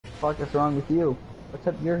fuck is wrong with you? What's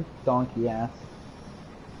up your donkey ass?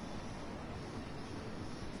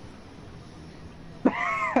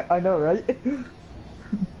 I know, right?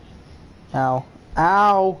 Ow.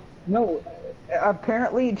 Ow! No,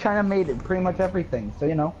 apparently China made it pretty much everything, so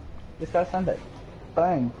you know, just gotta send it.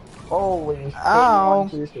 Bang. Holy shit, Ow! 1,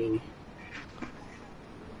 2, 3.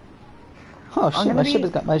 Oh shit,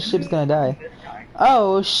 my ship's gonna die.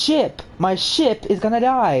 Oh ship! My ship is gonna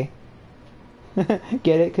die!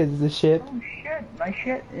 Get it? Cause it's a ship? Oh shit, my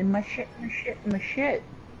shit, and my shit, my shit, my shit.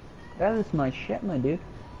 That is my shit, my dude.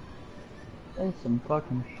 That is some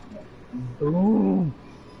fucking shit. Boom!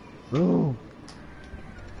 Boom!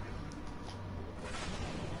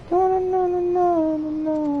 No no no no no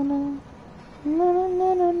no no no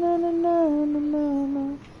no no no no no no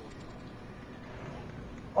no.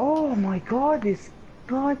 Oh my god, this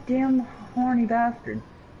goddamn horny bastard.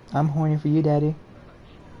 I'm horny for you, daddy.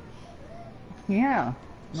 Yeah,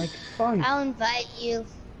 like fuck. I'll invite you.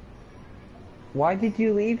 Why did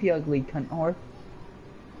you leave, you ugly cunt whore?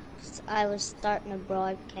 I was starting a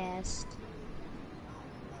broadcast.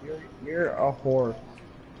 You're a whore.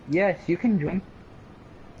 Yes, you can join.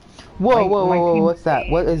 Whoa, My- whoa, my whoa, whoa, team- what's that?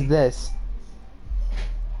 What is this?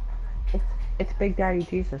 It's Big Daddy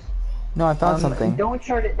Jesus. No, I found something. Don't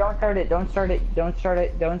start it, don't start it, don't start it, don't start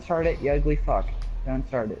it, don't start it, you ugly fuck. Don't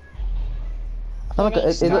start it. I found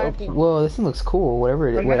like whoa, this thing looks cool, whatever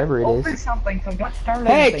it Open is. something, so don't start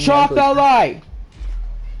Hey, anything, turn off you that ugly- light!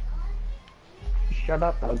 Shut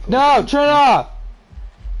up, ugly. No, turn it off!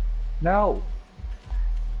 No.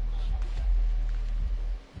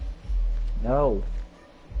 No.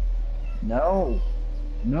 No.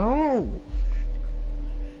 No.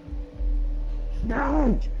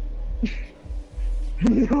 No.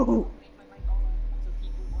 No.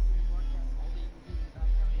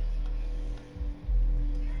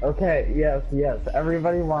 Okay, yes, yes,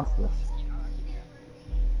 everybody wants this.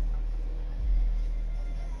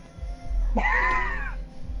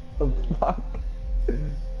 The fuck?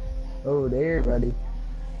 Oh there, buddy.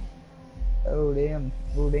 Oh damn,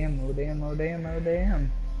 oh damn, oh damn, oh damn, oh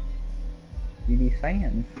damn. You be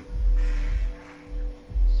saying.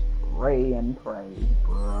 Spray and pray,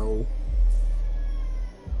 bro.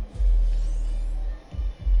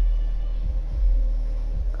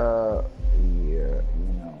 Yeah,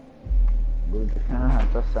 you know. We're just gonna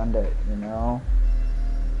have to send it, you know?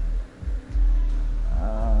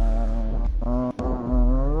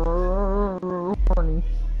 Horny.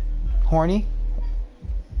 Horny?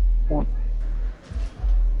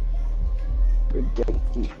 Good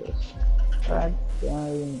gatekeepers. God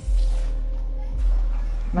damn.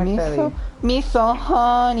 Me so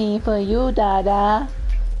horny for you, dada.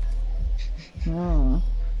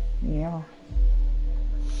 Yeah.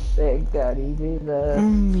 Big Daddy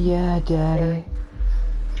Jesus. Yeah, daddy.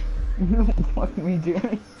 What are we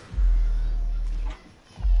doing?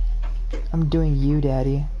 I'm doing you,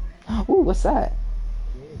 daddy. Ooh, what's that?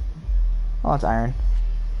 Oh, it's iron.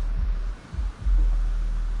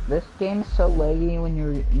 This game's so laggy when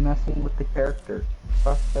you're messing with the character.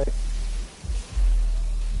 Fuck's sake.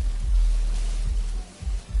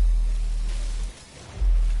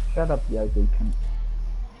 Shut up, you ugly cunt.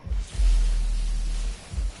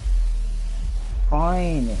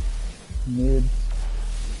 Fine. Nudes.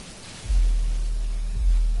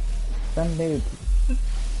 Send nudes.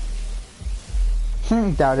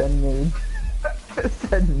 Doubt it. Send nudes.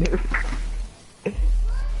 Send nudes.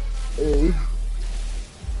 Hey.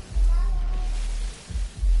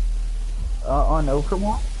 On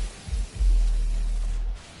Overwatch?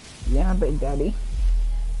 Yeah, Big Daddy.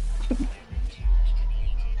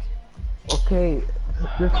 Okay,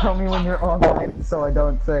 just tell me when you're online so I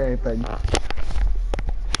don't say anything.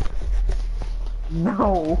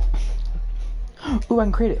 No. Ooh, I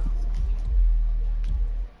can create it.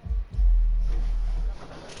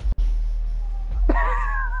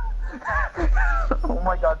 Oh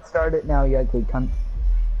my god, start it now, you ugly cunt.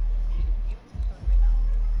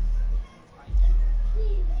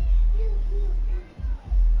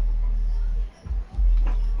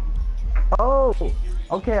 Oh,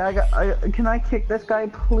 okay. Can I kick this guy,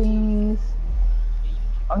 please?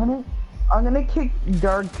 I'm gonna kick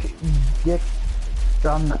Dark Dick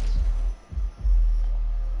Donuts.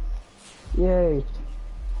 Yay!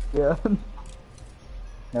 Yeah.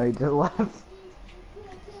 No, he just left.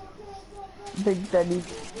 Big Daddy,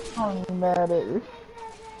 I'm mad at it.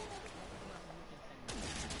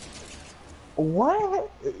 What?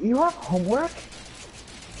 You have homework?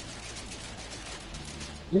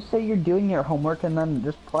 Just say you're doing your homework and then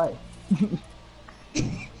just play.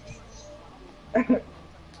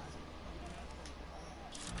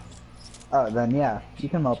 Oh, then yeah, you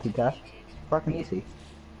can multitask. Fucking easy.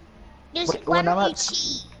 Just Wait, why when I'm don't you at-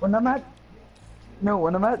 cheat? When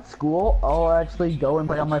I'm at school, I'll actually go and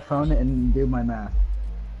play on my phone and do my math.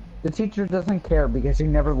 The teacher doesn't care because he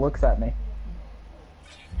never looks at me.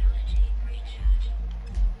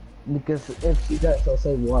 Because if she does, I'll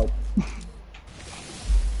say what.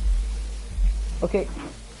 Okay.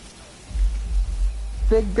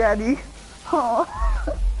 Big Daddy. Oh.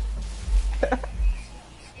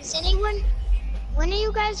 Is anyone? When are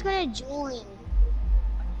you guys gonna join?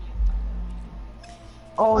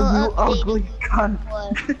 Oh, Well, you update ugly cunt.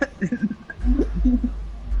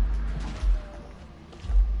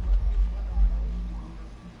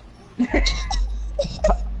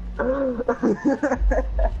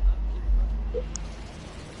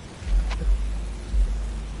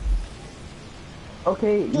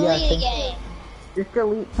 Okay, yeah, Delete again. just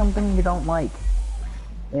delete something you don't like.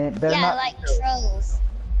 And it better Yeah, not like trolls.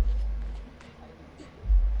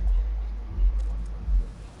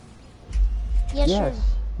 Yes, Yes. sir.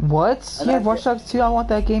 What? And Yeah, I- Watch Dogs 2, I want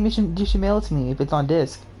that game. You should mail it to me if it's on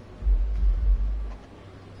disc.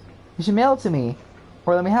 You should mail it to me.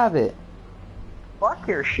 Or let me have it. Fuck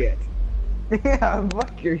your shit. Yeah,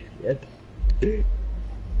 fuck your shit.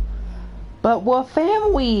 But we're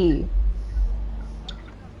family!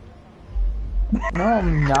 No,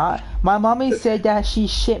 I'm not. My mommy said that she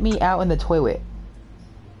shit me out in the toilet.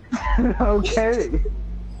 Okay.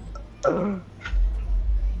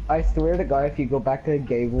 I swear to God, if you go back to the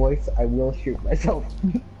gay voice, I will shoot myself.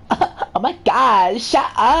 Oh my god,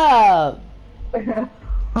 shut up!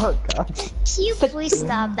 Oh God. Can you please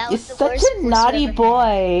stop? That You're was the such worst a naughty voice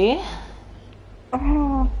boy.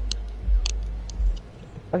 Oh.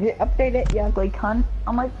 Okay, update it, you ugly cunt.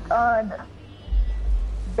 Oh my God.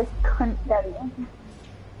 Big cunt daddy.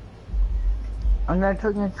 I'm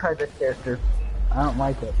actually gonna try this character. I don't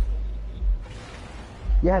like it.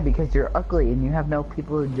 Yeah, because you're ugly and you have no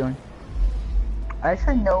people to join. I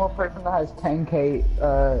actually know a person that has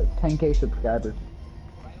 10k subscribers.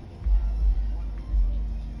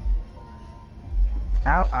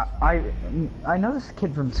 I know this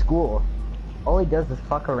kid from school. All he does is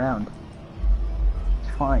fuck around.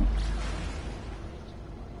 It's fine.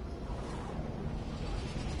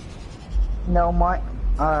 No,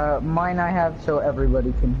 mine I have so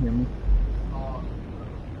everybody can hear me.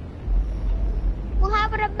 Well, how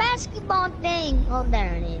about a basketball thing? Oh,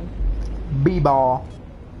 there it is. B-ball.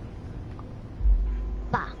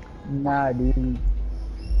 Fuck. Nah, dude.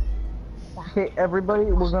 Okay, everybody,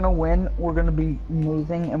 we're gonna win. We're gonna be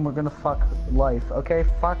amazing, and we're gonna fuck life. Okay,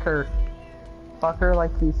 fuck her. Fuck her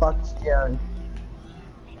like he fucks Jerry.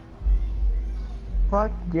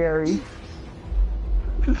 Fuck Jerry.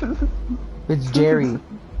 It's Jerry.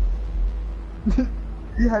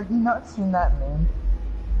 Have you not seen that meme?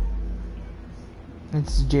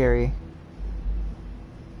 It's Jerry.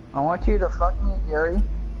 I want you to fuck me, Jerry.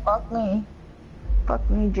 Fuck me. Fuck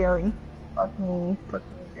me, Jerry. Fuck me. Fuck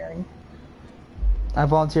me, Jerry. I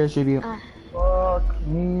volunteer as tribute. Fuck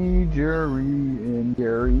me, Jerry, and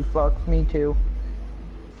Jerry fucks me too.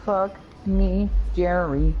 Fuck me,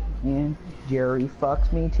 Jerry, and Jerry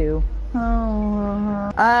fucks me too.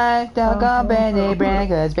 I stuck on Band-Aid brand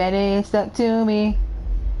cause Band-Aid stuck to me.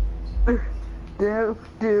 Do, do,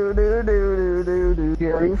 do, do, do, do, do.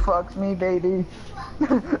 Jerry fucks me, baby.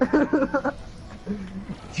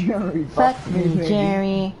 Jerry Fuck fucks me, me, baby.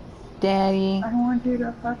 Jerry. Daddy. I want you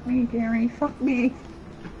to fuck me, Jerry. Fuck me.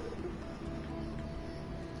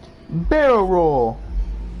 Barrel roll.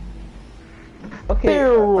 Okay.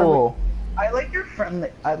 Barrel roll. I like your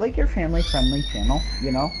family friendly channel,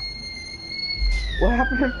 you know? What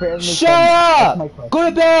happened to family Shut friendly? That's my up! question. Go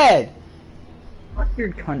to bed! Fuck your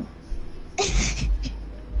cunt.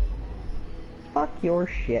 Fuck your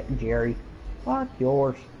shit, Jerry. Fuck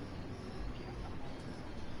yours.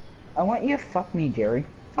 I want you to fuck me, Jerry.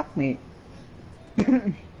 Fuck me.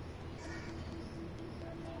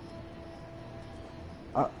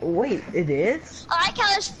 Wait, it is? I like how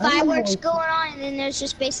there's fireworks going on, and then there's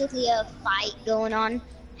just basically a fight going on.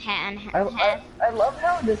 I love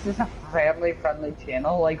how this is a family-friendly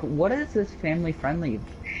channel. Like, what is this family-friendly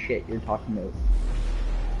shit you're talking about?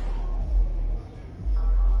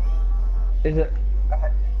 Is it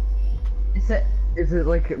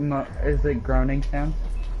like, is it groaning sound?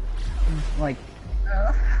 Like,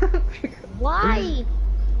 Why?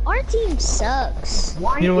 Our team sucks.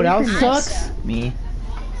 why You know what else isn't sucks? Me.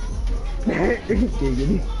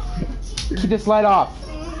 Giggity. Keep this light off.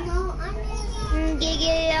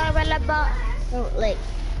 Like,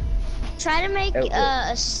 try to make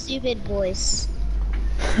a stupid voice.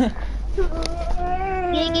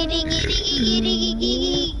 Giggity, giggity, giggity,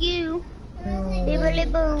 giggity, goo.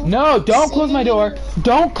 Sibbly boom. No, don't close my door.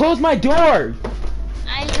 Don't close my door.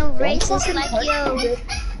 I ain't no racist like you.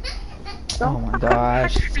 Oh my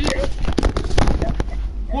gosh.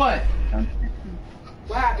 What?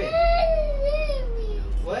 What happened?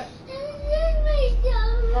 What?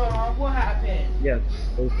 Oh, what happened? Yes.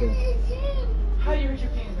 Okay. How do you hurt your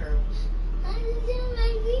finger?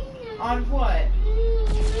 On what?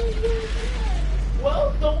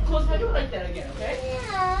 Well, don't close my door like that again, okay?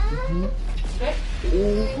 Okay?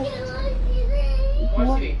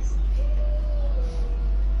 Watch TV.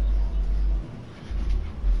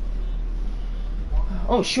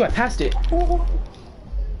 Oh shoot, I passed it.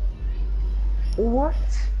 What?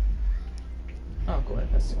 Oh, go ahead,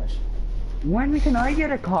 that's too much. When can I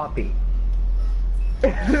get a copy?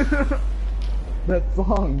 That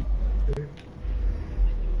song.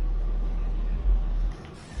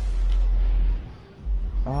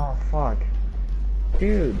 Oh fuck.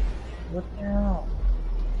 Dude. What the hell?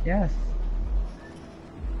 Yes.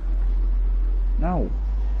 No.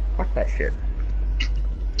 Fuck that shit.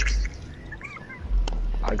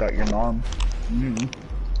 I got your mom.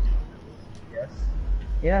 Yes.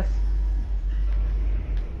 Yes.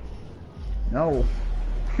 No.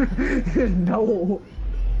 No.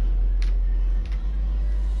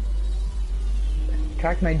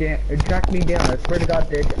 Track me down. I swear to God,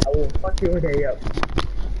 bitch. I will fuck your day up.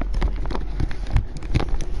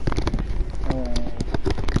 Oh.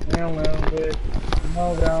 Hello, bitch.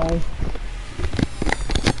 No.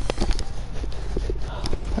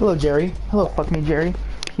 Hello, Jerry. Hello, fuck me, Jerry.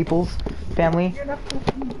 People's family.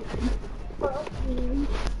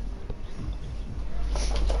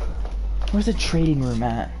 Where's the trading room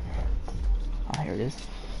at? Oh, here it is.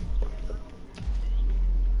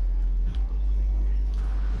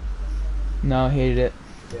 No, I hated it.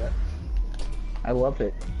 Yeah. I love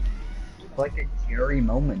it. It's like a Jerry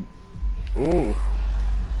moment. Ooh.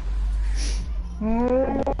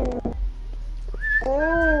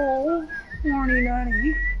 Oh. Horny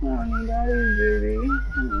daddy. Horny daddy, baby.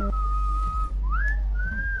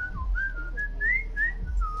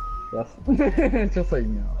 Yes. Just like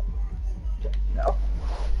no. No.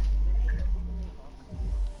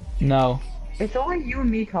 No. It's only you and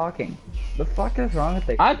me talking. The fuck is wrong with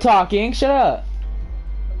it? I'm talking. Shut up.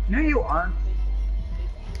 No, you aren't.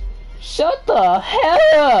 Shut the hell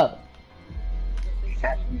up.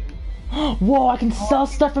 Shut me. Whoa, I can sell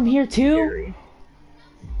stuff from here too? Jerry.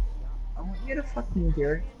 I want you to fuck me,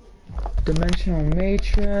 Jerry. Dimensional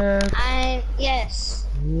matrix. Yes.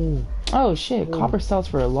 Ooh. Oh shit, copper sells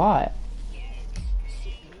for a lot.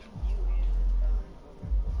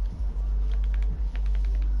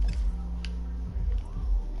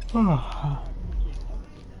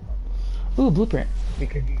 Ooh, blueprint.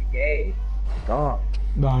 Because he's gay. Stop.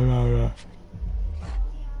 No.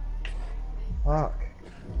 Fuck.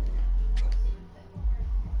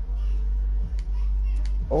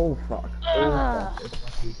 Oh fuck. Oh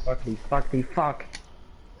fuck. Fuck.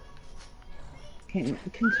 Can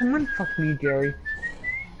someone fuck me, Jerry?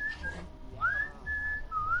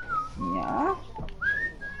 Yeah?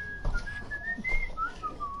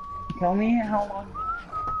 Tell me how long.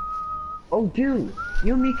 Oh dude,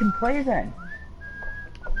 you and me can play then.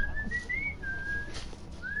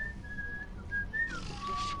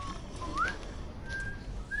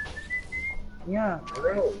 Yeah,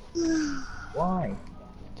 bro. Why?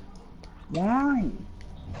 Why?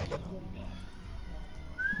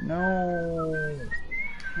 No.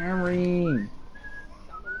 Harry.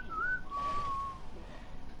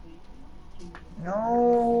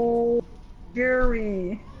 No.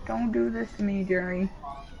 Jerry. Don't do this to me, Jerry.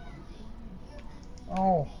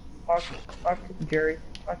 Oh. Fuck Jerry.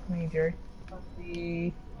 Fuck me, Jerry. Fuck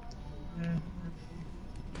me.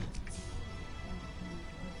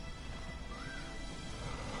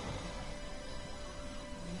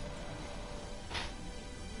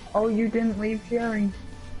 Oh, you didn't leave Jerry.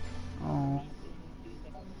 Oh.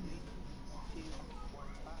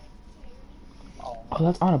 Oh,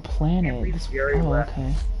 that's on a planet. Can't believe Jerry left.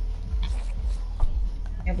 Okay.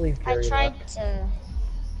 Can't believe Jerry I tried left. to.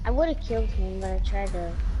 I would have killed him, but I tried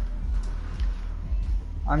to.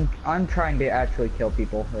 I'm trying to actually kill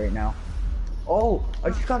people right now. Oh, I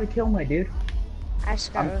just got to kill my dude. I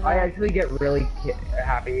actually get really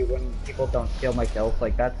happy when people don't steal my kills.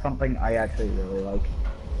 Like that's something I actually really like.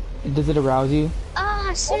 Does it arouse you?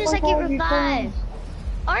 As soon as I get revived.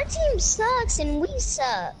 Our team sucks and we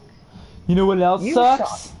suck. You know what else You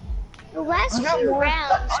sucks? suck. The last few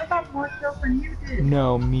rounds. I got more kills than you did.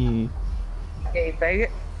 No, me. Okay,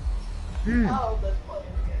 faggot.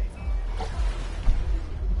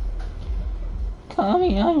 Call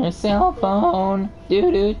me on your cell phone.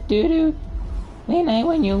 Doo doo doo doo. Late night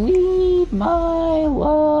when you leave my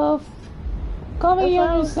love. Call me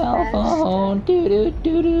on your cell phone. Doo doo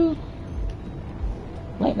doo doo.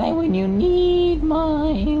 Late night when you need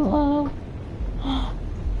my love.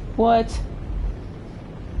 What?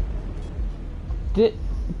 Did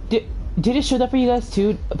it show that for you guys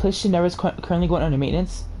too? PlayStation Network is currently going under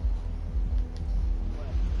maintenance.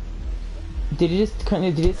 Did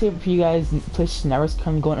it say for you guys PlayStation Network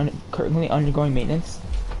is currently undergoing maintenance?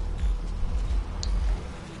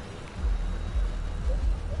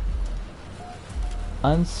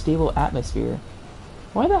 Unstable atmosphere.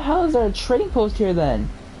 Why the hell is there a trading post here then?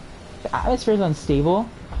 The atmosphere is unstable.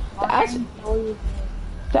 The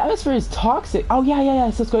atmosphere is toxic. Oh yeah.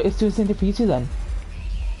 So it's doing the same thing for you too then.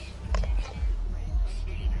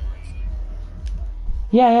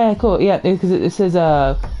 Yeah, cool. Yeah, because it says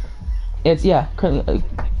it's currently.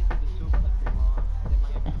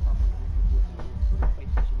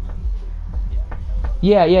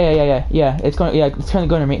 Yeah. It's currently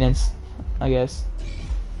going to maintenance, I guess.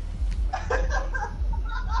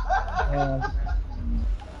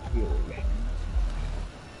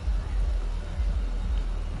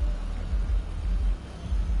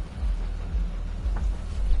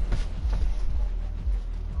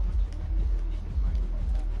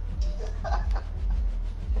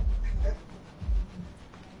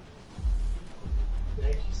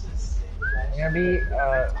 It's gonna be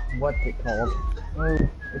what's it called? Oh,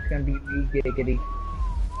 it's gonna be wee giggity.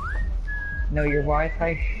 No, your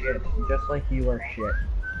Wi-Fi shit, just like you are shit.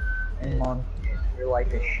 And Mom, your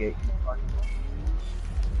life is shit.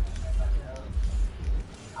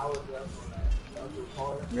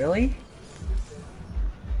 Really?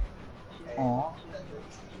 Aww.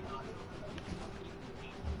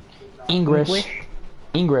 English.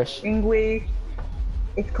 English.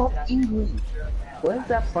 It's called English. What is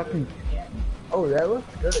that fucking? Oh, that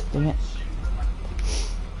looks good. Dang it.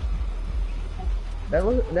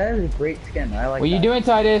 That is a great skin. I like. What are you doing,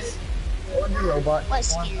 Titus? Wonder Robot. What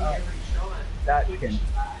skin? That skin.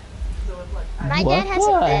 My What dad has a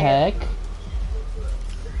the better. heck?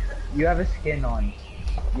 You have a skin on.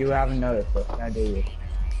 You haven't noticed it. I do you.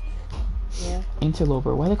 Yeah.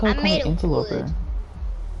 Interloper. Why they call I it made it interloper? wood.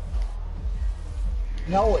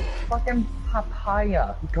 No, it's fucking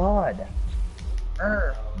papaya. God.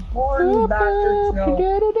 Born bastards,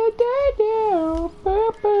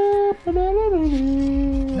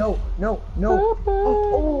 no. No.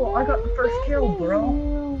 Oh, I got the first kill,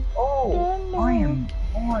 bro. Oh, I am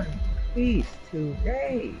on peace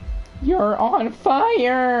today. You're on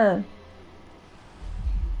fire!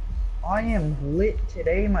 I am lit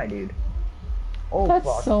today, my dude. Oh, That's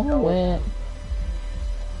fuck. so no. lit.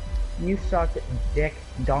 You suck dick,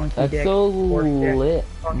 donkey That's dick. so horse dick, lit,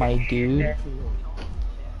 fucking my dude. dick.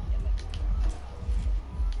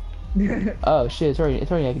 Oh shit, it's already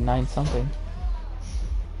like 9 something.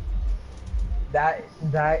 That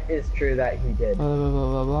is true that he did. Blah blah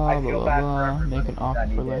blah blah I blah feel blah bad blah. for everybody Make an offer that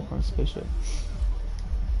he for did. life on a spaceship.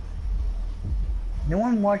 No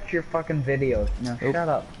one watched your fucking videos. No, Nope. shut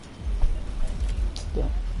up. Yeah.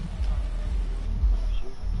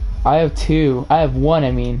 I have 2. I have 1.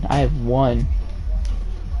 I mean, I have 1.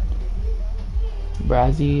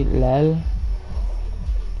 Brazil.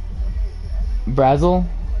 Brazil.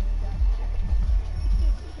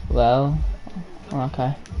 Well.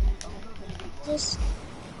 Okay. Just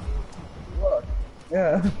Look.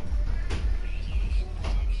 Yeah.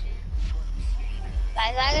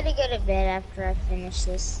 guys, I gotta go to bed after I finish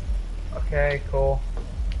this. Okay, cool.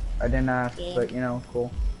 I didn't ask, Okay. but you know,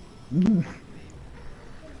 cool.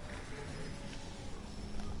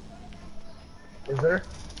 Is there?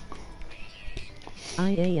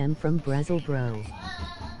 I am from Brazil, bro.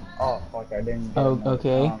 Oh, fuck, I didn't. Oh, get him.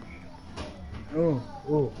 okay.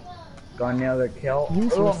 Ooh. Got another kill.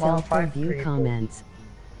 Use Ooh, your I'm cell on phone five view people. comments.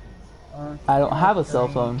 I don't have a cell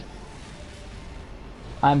phone.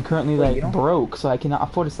 I'm currently Wait, you like don't- broke, so I cannot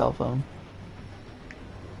afford a cell phone.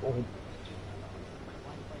 Oh.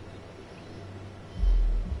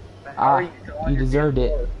 How Ah, are still on you your deserved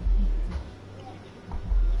it. PS4?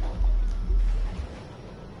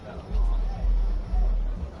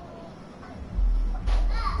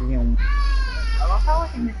 Damn. I love how I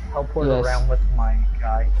can just teleport Yes. around with my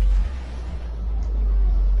guy.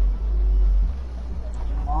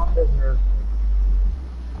 Mom deserves it.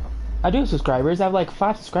 I do have subscribers. I have like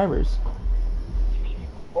 5 subscribers.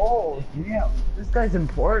 Oh, damn. This guy's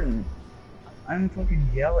important. I'm fucking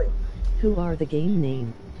jelly. Who are the game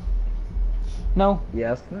name? No,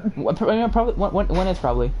 Yes. probably one is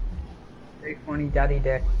probably. Big funny daddy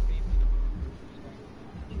dick.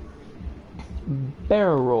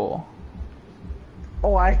 Barrel roll.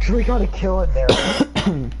 Oh, I actually got a kill in there.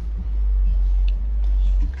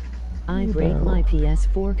 I break my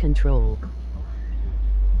PS4 control.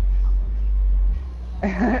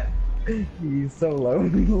 He's so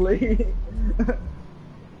lonely.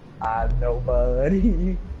 I'm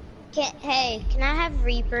nobody. Hey, can I have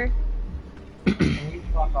Reaper? Can you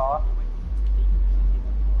fuck off?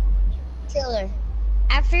 Killer.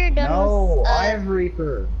 After you're done No, with I have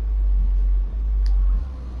Reaper.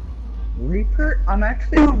 Reaper? I'm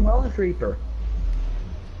actually on well with Reaper.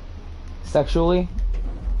 Sexually?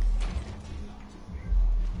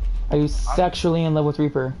 Are you sexually in love with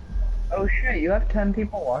Reaper? Oh shit, you have 10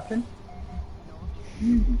 people watching?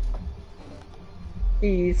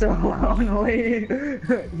 He's so lonely.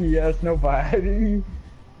 He has nobody.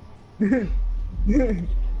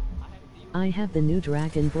 I have the new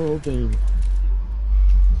Dragon Ball game.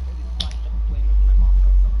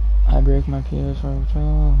 I break my PS4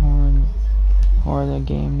 controller. Or the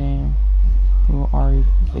game name. Who are you?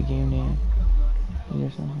 The game name. Either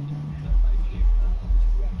something.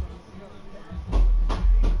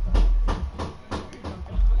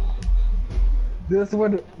 This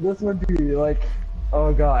would be like,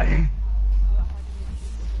 oh god.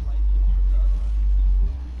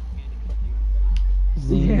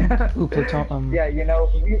 Yeah. Ooh, Platon, Yeah, you know,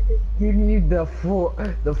 you need the full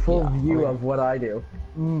Yeah, view okay. of what I do.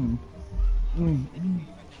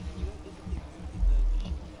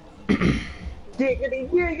 Giggity,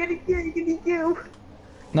 giggity, giggity, goo.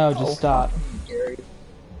 No, just stop.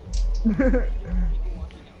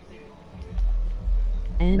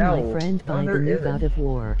 And No, my friend no, buy the there new isn't. God of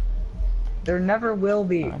War. There never will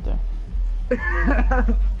be. Right there.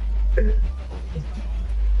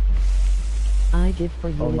 I give for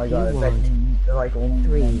you Oh my if god, you I bet want. you like only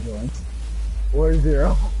 3. 1 joints. Or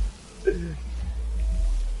 0.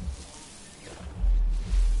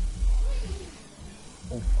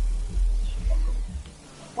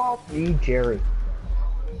 Fuck me, Jerry.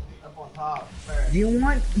 Do you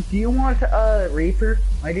want Reaper,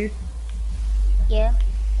 my dude? Yeah.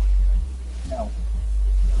 No.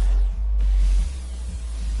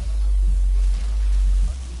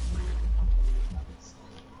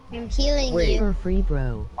 I'm healing Wait. you. For free,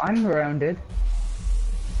 bro. I'm grounded.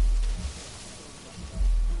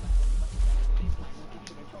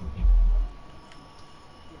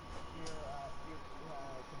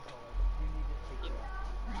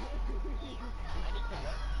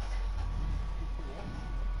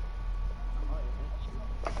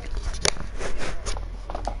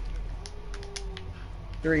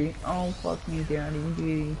 Three. Oh, fuck me,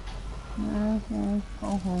 daddy. Oh ho,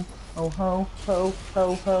 ho, ho, ho, ho,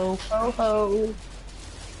 ho, ho, ho, ho.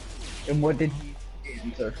 And what did he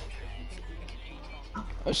answer?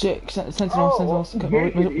 Oh shit, Sentinel, Oh,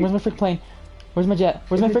 Sentinel. well, Where's my freaking plane? Where's my jet?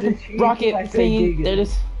 Where's my If it's a freaking cheat, rocket I say thingy? giggity. There it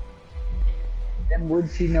is. Then would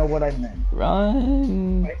she know what I meant?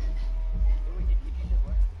 Run.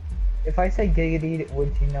 If I say giggity,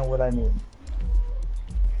 would she know what I mean?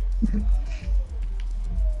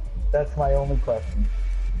 That's my only question.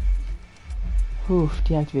 Oof,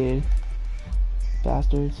 deactivated.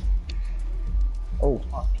 Bastards. Oh,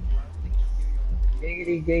 fuck.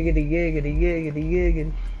 Giggity, giggity, giggity, giggity,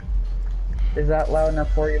 giggity. Is that loud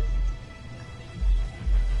enough for you?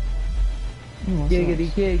 Ooh, what's Giggity,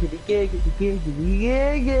 that? giggity, giggity,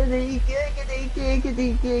 giggity, giggity, giggity,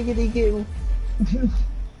 giggity, giggity, goo.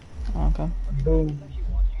 Oh, okay. Boom.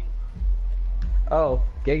 Oh,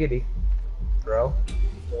 giggity. Bro.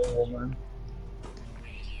 Oh, woman.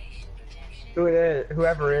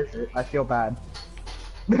 Whoever is it, I feel bad.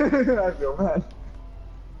 I feel bad.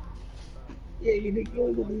 Giggity,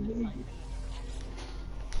 giggity, giggity.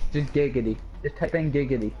 Just giggity. Just type in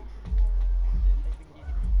giggity.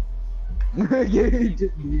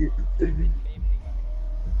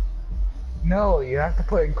 No, you have to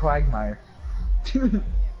put in Quagmire.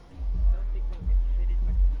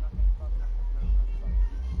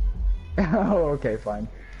 Oh, okay, fine.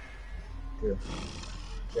 Yeah.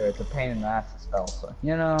 Yeah, it's a pain in the ass to spell, so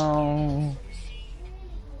you know.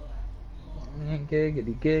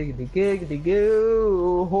 Giggity, giggity, giggity,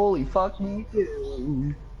 goo! Holy fuck me,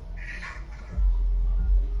 goo!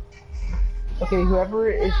 Okay, whoever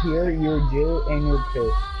is here, you're Jew and you're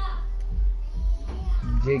two.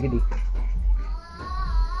 Jiggity.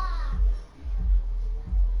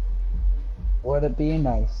 Would it be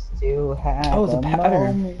nice to have Oh, it's a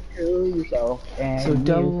pattern. moment to yourself and So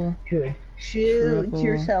double, you could shoot triple.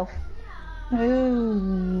 yourself?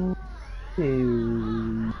 Ooh.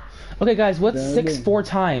 Ooh. Okay, guys, what's Done 6 it. 4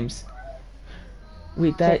 times?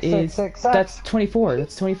 Wait, that Six, is six, six, that's six. 24.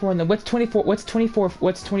 That's 24. And then what's 24? What's 24?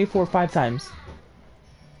 What's 24 5 times?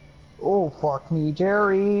 Oh, fuck me,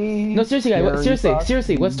 Jerry. No, seriously, guys. Jerry, Seriously, fuck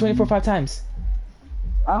seriously. What's 24 5 times?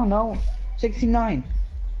 I don't know. 69.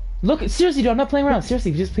 Look, seriously, dude. I'm not playing around.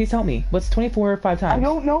 Seriously, just please help me. What's 24 5 times? I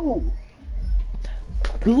don't know.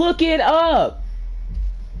 Look it up.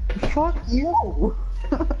 Fuck you.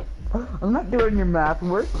 I'm not doing your math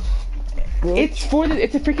work. It's for the.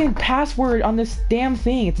 It's a freaking password on this damn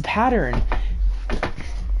thing. It's a pattern.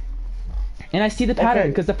 And I see the pattern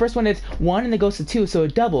because the first one is 1 and it goes to 2, so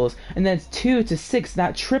it doubles, and then it's 2 to 6,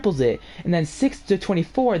 that triples it, and then 6 to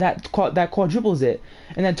 24, that quadruples it,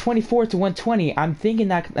 and then 24 to 120. I'm thinking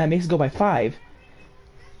that makes it go by 5.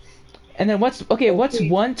 And then what's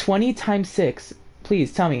 120 times 6?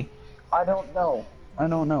 Please tell me. I don't know. I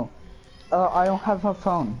don't know. I don't have a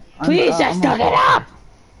phone. Please just look it up.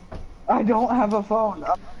 I don't have a phone.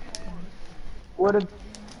 What a.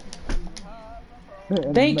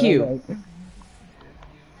 Thank you.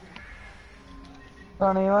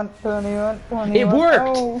 21. It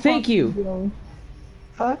worked. Oh, Thank you. Jerry.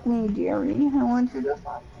 Fuck me, Jerry. I want you to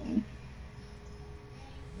fuck me.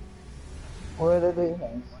 What are they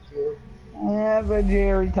saying? Have a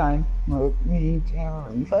Jerry time. Fuck me,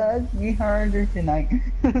 Jerry. Fuck me harder tonight.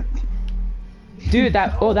 Dude,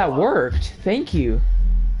 that worked. Thank you.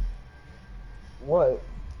 What?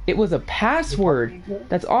 It was a password.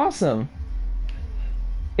 That's awesome.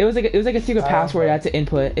 It was like a secret password I had to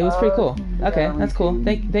input. It was pretty cool. Okay, that's cool.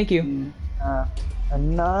 Thank you. A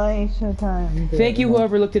nice time. Thank you,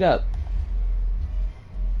 whoever looked it up.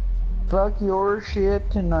 Fuck your shit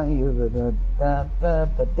tonight. Yabba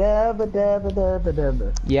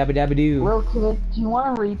dabba doo. Little kid, do you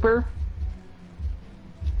want a Reaper?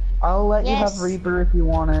 I'll let you have Reaper if you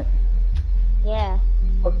want it. Yeah.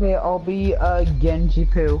 Okay, I'll be Genji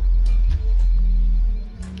Poo.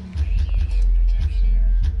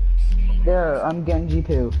 There, I'm Genji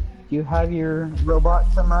Poo. Do you have your robot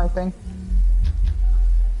samurai thing?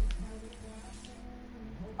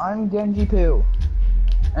 I'm Genji Poo.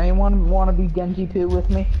 Anyone want to be Genji Poo with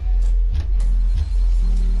me?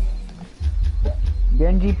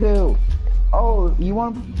 Genji Poo. Oh, you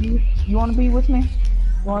want to be with me?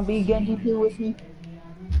 You want to be Genji Poo with me?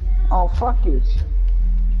 Oh, fuck you.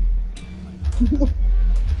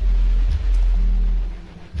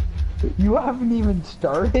 You haven't even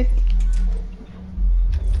started?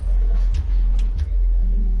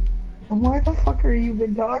 Why the fuck are you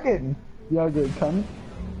been talking? You ugly cunt.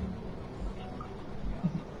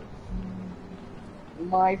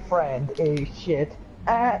 My friend is shit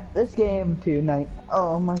at this game tonight.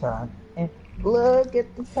 Oh my god. And look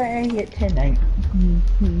at the playing it tonight.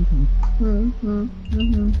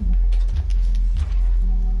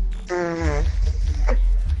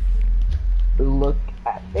 Look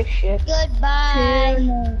at this shit. Goodbye.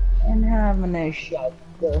 And having a shut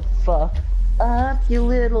the fuck up, you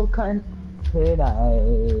little cunt.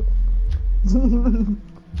 Tonight.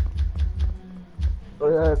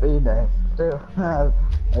 Would be nice to have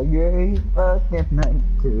a great fucking night.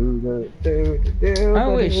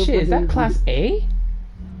 Oh wait, shit, is that Class A?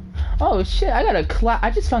 Oh shit,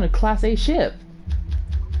 I just found a Class A ship.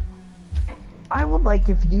 I would like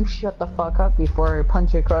if you shut the fuck up before I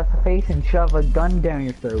punch you across the face and shove a gun down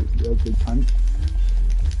your throat, you ugly cunt.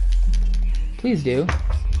 Please do.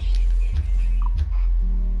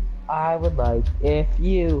 I would like if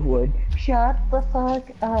you would shut the fuck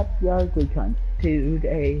up, you ugly cunt,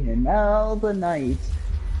 today and all the nights.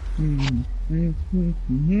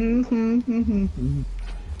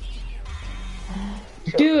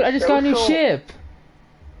 Dude, I just got a new ship.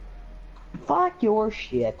 Fuck your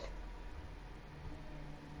shit.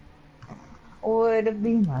 Would it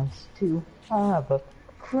be nice to have a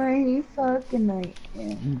great fucking night?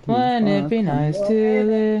 Wouldn't it be nice to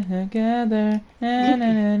live together? Na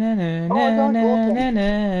na na na na na na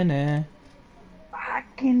na na.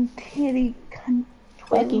 Fucking titty cunt,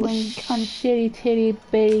 Fucking twiddling cunt, shitty titty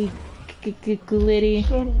bitty glitty.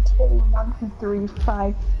 shitty titty 1, 2, 3,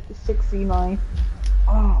 5, 69.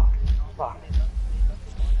 Oh, fuck.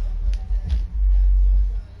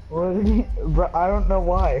 What did he, bro, I don't know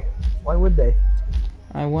why. Why would they?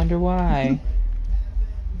 I wonder why.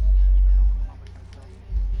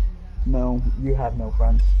 No, you have no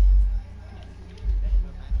friends.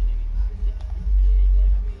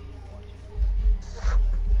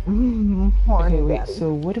 Okay, wait,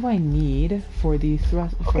 so what do I need for the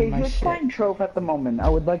thrust for Okay, my who's ship? playing Trove at the moment? I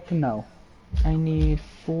would like to know. I need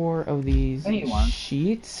 4 of these Anyone.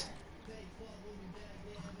 sheets.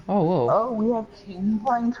 Oh, whoa. Oh, we have team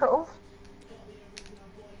playing Trove?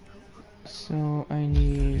 So I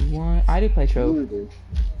need 1. I do play Trove. You do.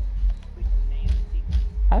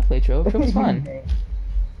 I play Trove. Trove's fun.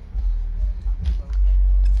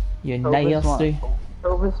 You Tova's nasty.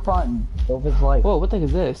 Tova's fun. Tova's life. Whoa, what the heck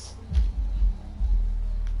is this?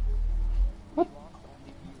 What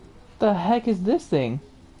the heck is this thing?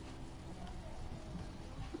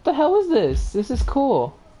 What the hell is this? This is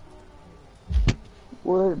cool.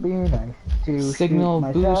 Would it be nice to Signal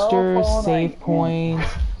shoot myself boosters, all save night? points,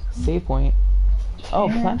 save point. Oh,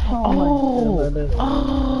 Oh.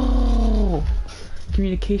 oh!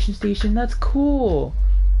 Communication station, that's cool.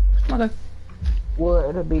 Okay.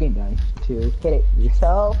 Would it be nice to hit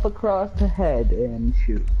yourself across the head and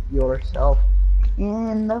shoot yourself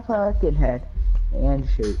in the fucking head and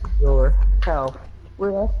shoot yourself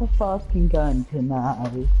with a fucking gun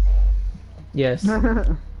tonight? Yes.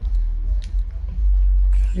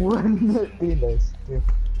 Wouldn't it be nice to?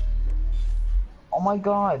 Oh my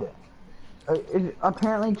god.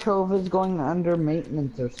 Apparently Chova is going under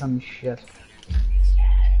maintenance or some shit.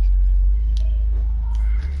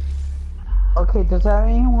 Okay, does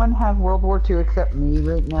anyone have World War II except me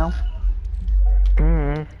right now?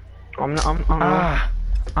 Ah,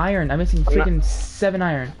 iron. I'm missing freaking 7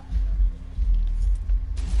 iron.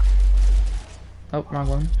 Oh, wrong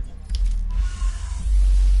one.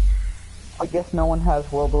 I guess no one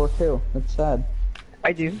has World War II. That's sad.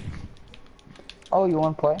 I do. Oh, you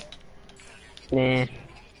want to play? Nah.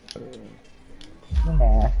 You're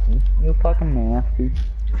nasty. You fucking nasty.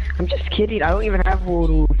 I'm just kidding. I don't even have World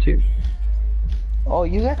War II. Oh,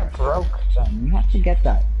 you got it broke, son. You have to get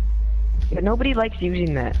that. But nobody likes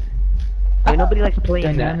using that. I mean, nobody likes playing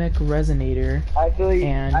Dynamic resonator. Actually,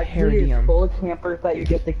 And it's Heridium. full of campers that you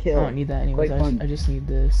get to I kill. don't need that anyways. Quite fun. I just need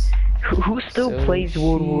this. that. Who still So, plays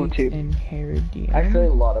World War sheets II? and Heridium. Actually,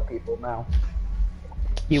 a lot of people now.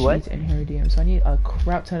 You what? Sheets and Heridium. So I need a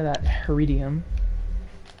crap ton of that Heridium.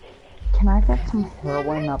 Can I get some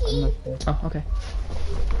heroin up in this thing? Oh, okay.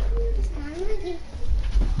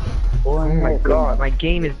 Oh my god, my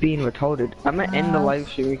game is being retarded. I'm gonna end the live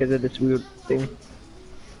stream because of this weird thing.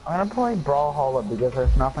 I'm gonna play Brawlhalla because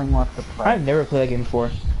there's nothing left to play. I've never played that game before.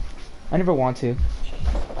 I never want to.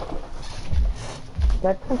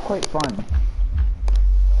 That's quite fun.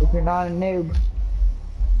 If you're not a noob.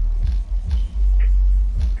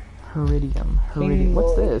 Heridium. Heridium.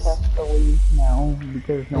 What's this? Have to leave now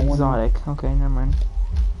because no one. Exotic. Okay, never mind.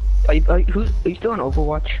 Are you still on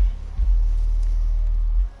Overwatch?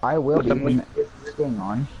 I will With be somebody- when it's staying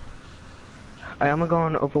on. I'm gonna go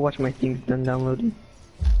on Overwatch. My thing's done downloading.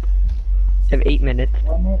 I have 8 minutes.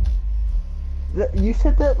 You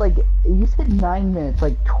said that you said 9 minutes,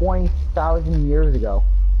 like 20,000 years ago.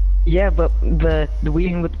 Yeah, but the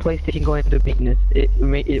weird with PlayStation going into maintenance, it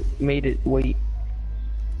made it wait.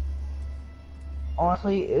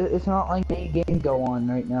 Honestly, it's not like any game go on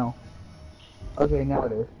right now. Okay, now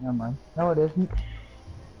it is. Never mind. No, it isn't.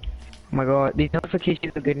 Oh my god, these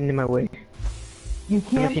notifications are getting in my way. You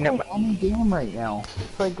can't seen play that- any game right now.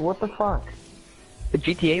 It's like, what the fuck? The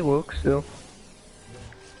GTA works still.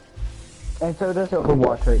 And so does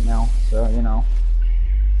Overwatch right now, so, you know.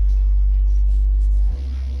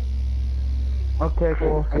 Okay,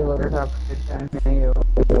 cool. See you later. Have a good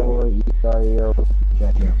time.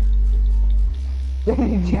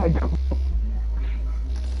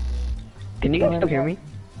 Can you guys still hear me?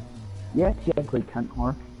 Yes, you ugly cunt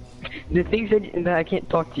whore. The thing said that I can't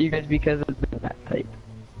talk to you guys because of that type.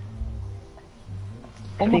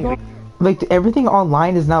 Oh my god. Like, everything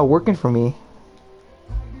online is not working for me.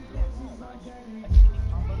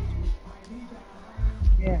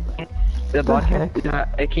 Yeah. The heck?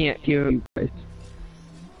 podcast, I can't hear you guys.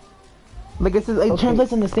 Like, it says, Okay.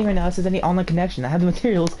 translates on this thing right now. It says any online connection. I have the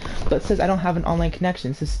materials, but it says I don't have an online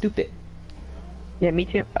connection. This is stupid. Yeah, me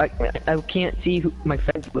too. I can't see my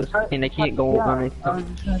friends list, and I can't go on it. I was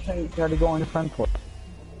just gonna say, you gotta go on the front foot.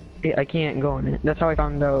 Yeah, I can't go on it. That's how I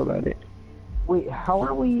found out about it. Wait, how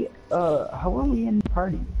are we in the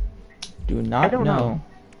party? Do not don't know.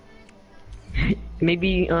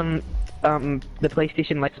 Maybe the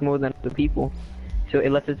PlayStation likes more than the people, so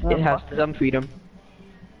it lets us. It has some freedom.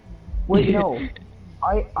 Wait, no.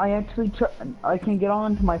 I actually I can get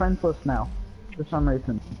onto my friends list now, for some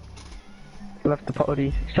reason. Left the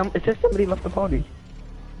party. It says somebody left the party.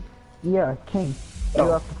 Yeah, King. You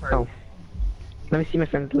left the party. Oh. Let me see my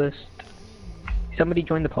friends list. Somebody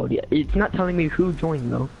joined the party. It's not telling me who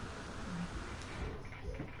joined though.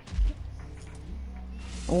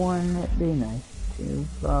 Wouldn't it be nice to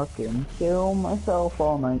fucking kill myself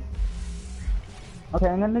all night? Okay,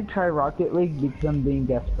 I'm gonna try Rocket League because I'm being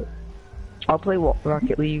desperate. I'll play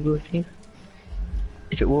Rocket League with you.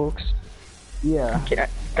 If it works. Yeah. Okay, I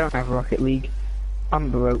don't have Rocket League.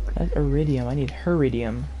 I'm broke. That's Iridium. I need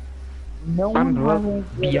Heridium. No I'm one broke has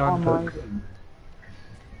a good beyond online broke. game.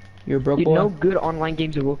 You're a broke Dude, boy. no good online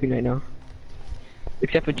games are working right now.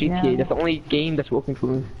 Except for GTA. Yeah. That's the only game that's working for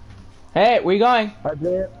me. Hey, where you going?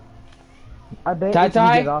 I bet Tai if you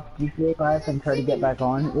Tai? get off GTA 5 and try to get back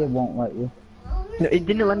on, it won't let you. No, it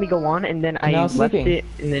didn't let me go on, and then I Now left sleeping. it,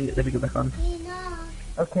 and then let me go back on.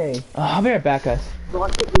 Okay, Oh, I'll be right back, guys.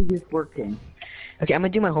 Rocket League is working. Okay, I'm gonna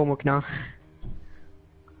do my homework now.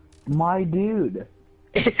 My dude.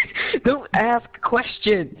 Don't ask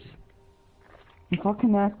questions. You're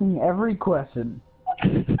fucking asking every question.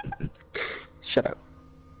 Shut up.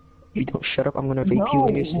 If you don't shut up, I'm gonna rape you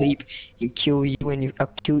in your No. sleep and kill you and you.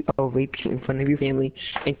 I'll rape you in front of your family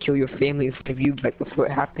and kill your family in front of you right before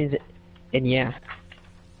it happens. And yeah,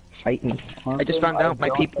 fight me. I just found out my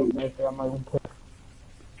people.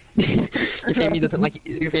 Your family doesn't like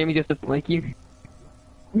you. Your family just doesn't like you.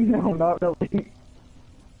 No, not really.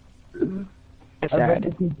 That's I bet sad.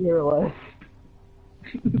 they could care less.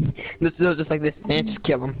 This is just like this, man. Just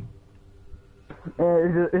kill him.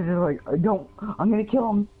 It's just like, I'm gonna kill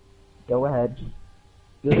him. Go ahead.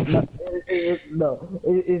 Just, no,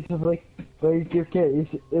 it's just like, but he's your kid.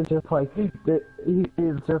 It's just like,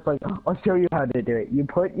 it's just like, I'll show you how to do it. You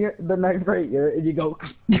put the knife right here, and you go.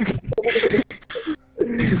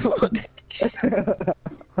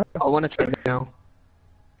 I want to try it now.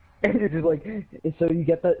 And it's just like, so you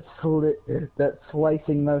get that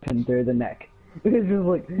slicing motion through the neck. It's just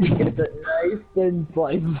like, get that nice thin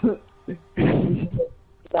slice.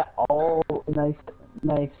 That all nice,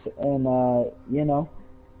 and you know.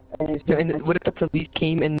 And it's just And what if the police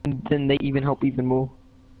came and then they even help even more?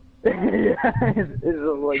 it's just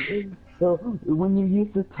like, so when you use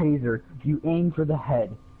the taser, you aim for the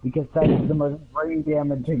head because that's the most brain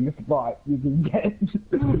damaging spot you can get.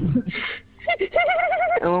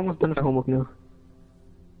 I'm almost done with my homework now.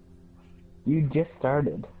 You just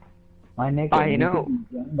started. My neck. I know.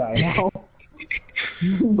 By now.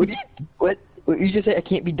 What you just said? I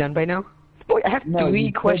can't be done by now? Boy, I have No, you 3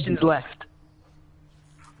 said questions you- left.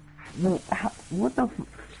 No, what the?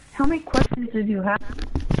 How many questions did you have?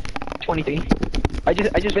 23. I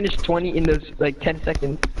just finished 20 in those like 10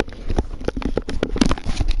 seconds.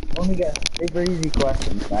 Only got super easy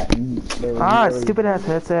questions. Stupid ass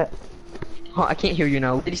headset. Oh, I can't hear you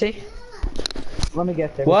now. What did you say? Let me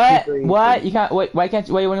guess. They were What? super easy. What? You can't. Wait. Why can't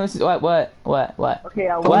you? Wait. When listen. What? Okay,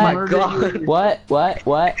 I Oh will my murder God. you. What?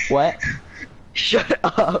 Shut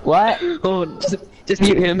up. What? Oh, just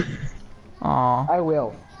mute him. Aw. I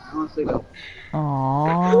will. Honestly, will.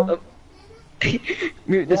 Aw.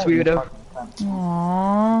 Mute this weirdo.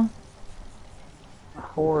 Aw.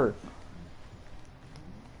 Four.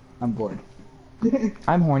 I'm bored.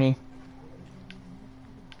 I'm horny.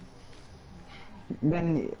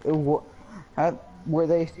 Then, were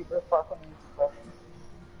they super fucking questions?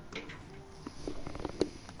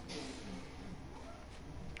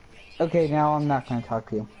 Okay, now I'm not gonna talk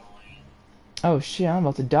to you. Oh shit! I'm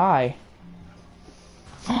about to die.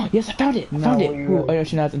 Yes, I found it. I No, found it. you Ooh, really- I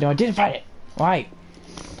should not. No, I didn't find it. Why?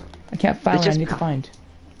 I can't find It's what I just need to find.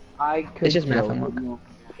 I could It's just math kill homework. you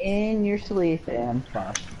in your sleep and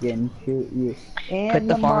fucking shoot you. Put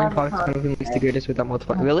the following parts of the least the greatest without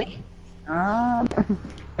multiplying. Really? Um,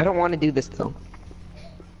 I don't want to do this though.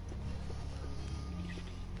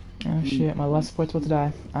 Oh shit! My last support's about to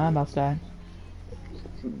die. I'm about to die.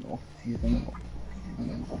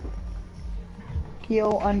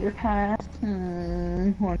 Kill underpass.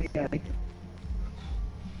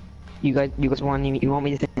 You guys want me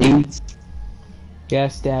to send nudes?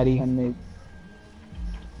 Yes, Daddy. Who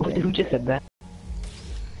just said that?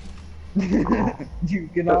 You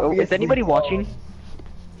can Is anybody watching?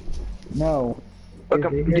 No. Look,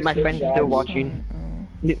 If they hear my friend's shit, still Daddy. watching.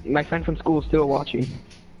 My friend from school is still watching.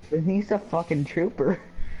 Then he's a fucking trooper.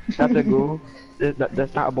 That's a girl.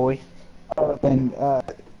 That's not a boy. Oh, then,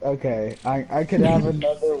 okay. I could have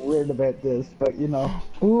another weird about this, but you know,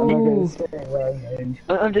 I'm not Ooh. gonna say around age.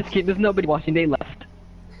 I'm just kidding. There's nobody watching. They left.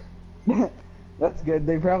 That's good.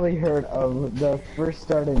 They probably heard of the first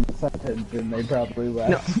starting sentence and they probably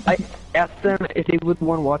left. No, I asked them if they were the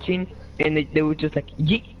one watching, and they were just like,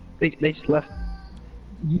 yeet. They just left.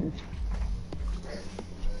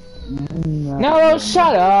 No,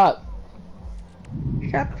 shut up.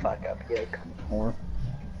 Shut the fuck up, you come whore.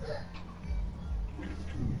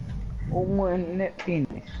 When it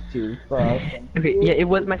finished to fucking. Okay, yeah, it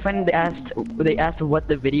was my friend. They asked what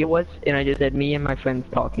the video was, and I just said me and my friends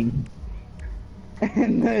talking.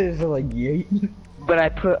 And then it's like, yeet. But I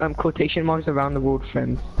put quotation marks around the word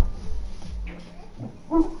friends.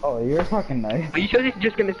 Oh, you're fucking nice. Are you sure this is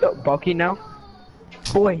just gonna start barking now?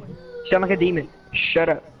 Boy, you sound like a demon. Shut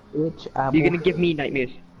up. Which You're gonna give me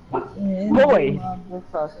nightmares. Boy!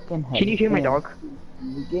 Can you hear my dog?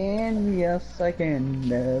 Again, yes, I can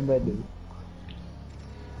never do.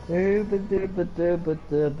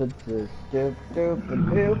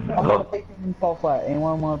 Fall flat.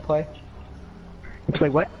 Anyone want to play? Play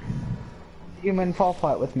what? Human fall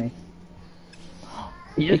flat with me.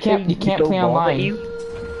 You can't play online.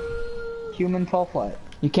 Human fall flat.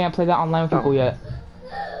 You can't play that online with people yet.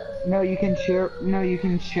 No, you can share. No, you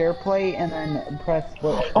can share play and then press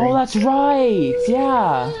split screen. Oh, that's right.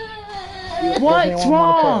 Yeah. What's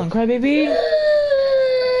wrong, crybaby?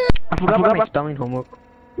 I forgot about my spelling homework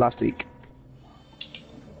last week.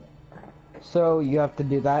 So you have to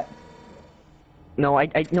do that. No, I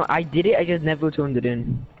did it. I just never turned it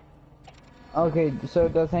in. Okay, so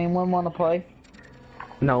does anyone want to play?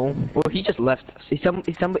 No. Well, he just left. He's some.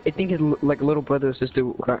 I think his like little brother or sister.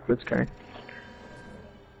 This guy.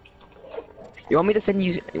 You want me to send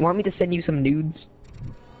you? You want me to send you some nudes?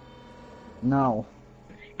 No.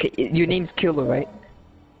 Okay, your name's Killer, right?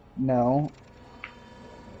 No.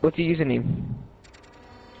 What's your username?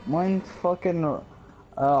 Mine's fucking.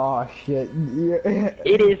 Oh shit. Yeah.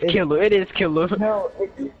 It is Killer. It is Killer. No,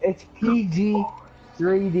 it's PG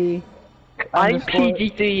 3D. I'm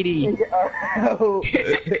PG3D.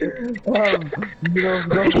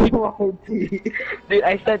 Dude,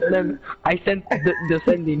 I sent them. I sent the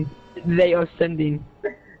sending. They are sending.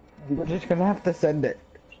 We're just gonna have to send it.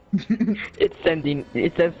 It's sending.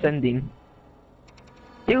 It says sending.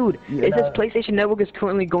 Dude, Yeah. it says PlayStation Network is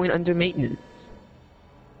currently going under maintenance.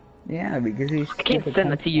 Yeah, because he's. I can't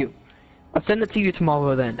send it to you. I'll send it to you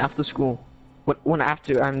tomorrow then, after school. When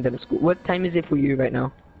after I'm done at school. What time is it for you right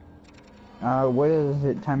now? What is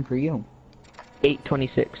it time for you?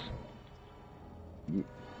 8:26.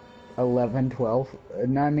 11:12.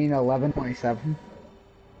 No, I mean 11:27.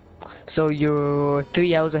 So you're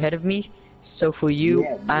 3 hours ahead of me. So for you,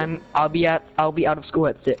 Yeah, I'll be out of school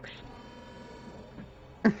at 6.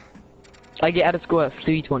 I get out of school at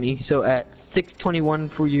 3:20. So at 6:21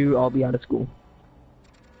 for you, I'll be out of school.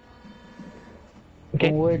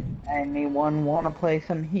 Okay. Would anyone want to play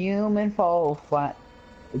some human fall flat?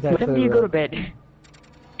 What time do you go to bed?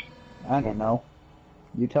 I don't know.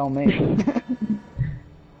 You tell me.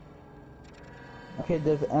 Okay,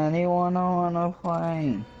 does anyone want to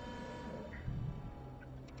play?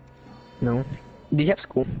 No. Do you have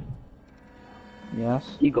school?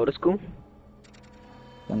 Yes, You go to school?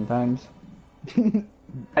 sometimes.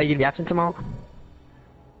 Are you gonna be absent tomorrow?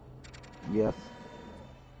 Yes,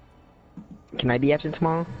 Can I be absent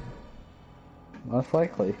tomorrow? most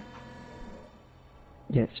likely.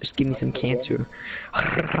 Yes, just give me some cancer.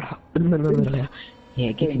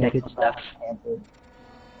 Yeah, give me that good stuff.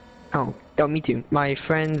 Oh, me too. My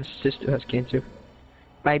friend's sister has cancer.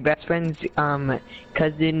 My best friend's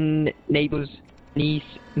cousin, neighbor's niece,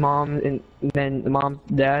 mom, and then the mom's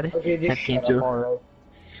dad Okay, have just shut cancer. up, alright.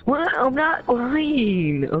 Well, I'm not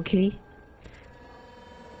lying, okay?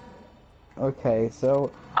 Okay,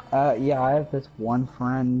 so, yeah, I have this one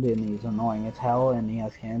friend, and he's annoying as hell, and he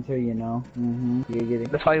has cancer, you know? You're getting...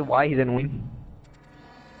 That's probably why he's annoying.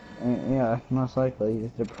 Yeah, most likely.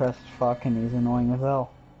 He's depressed fuck, and he's annoying as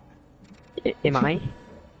hell. Am I?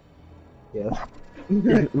 Yes.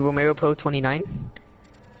 Is Romero Pro 29?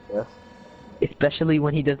 Yes. Especially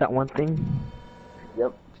when he does that one thing.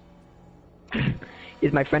 Yep.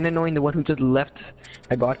 Is my friend annoying, the one who just left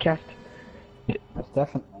my broadcast? That's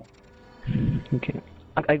definitely. Okay.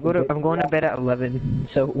 I'm going to bed at 11,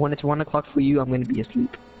 so when it's 1 o'clock for you, I'm going to be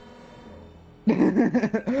asleep.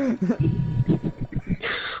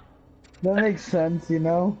 That makes sense, you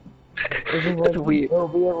know? That's weird. It'll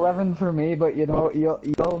be 11 for me, but you know, you'll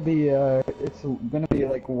be, it's gonna be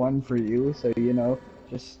like 1 for you, so you know,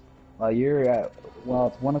 just, while you're at, well,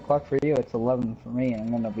 it's 1 o'clock for you, it's 11 for me, and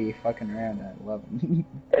I'm gonna be fucking around at 11.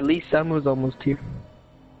 At least summer's almost here.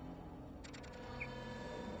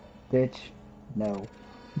 Bitch, no.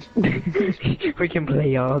 We can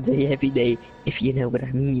play all day, every day, if you know what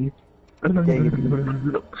I mean.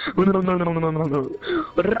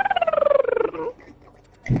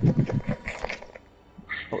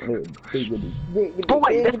 Oh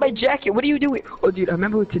wait, that's my jacket. What are you doing? Oh dude, I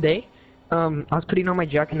remember today. I was putting on my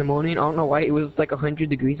jacket in the morning. I don't know why it was like 100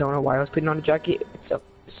 degrees. I don't know why I was putting on a jacket. It's a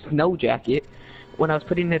snow jacket. When I was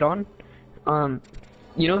putting it on,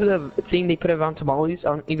 you know the thing they put around tamales? I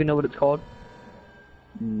don't even know what it's called.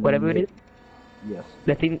 Whatever it is. Yes.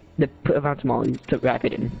 The thing they put around tamales to wrap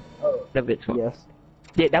it in. Oh. Whatever it's called. Yes.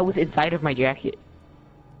 Yeah, that was inside of my jacket.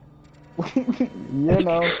 You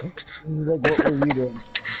know, like, what were you doing?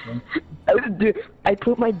 Dude, I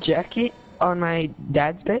put my jacket on my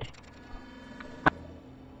dad's bed.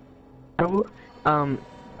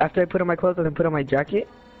 I after I put on my clothes and then put on my jacket,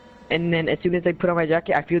 and then as soon as I put on my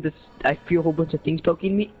jacket, I feel a whole bunch of things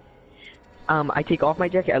poking me. I take off my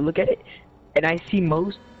jacket, I look at it, and I see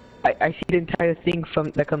I see the entire thing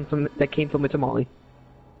that came from a tamale.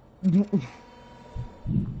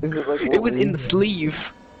 It was in the sleeve.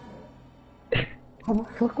 How the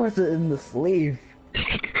fuck was it in the sleeve?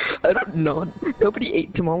 I don't know. Nobody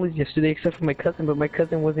ate tamales yesterday except for my cousin, but my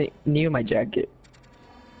cousin wasn't near my jacket.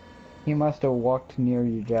 He must have walked near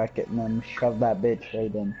your jacket and then shoved that bitch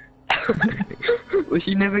right in. Well,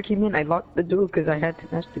 she never came in. I locked the door because I had to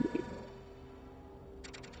masturbate.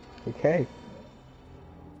 Okay.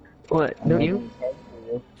 What? Don't you?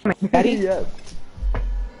 Daddy? Yes.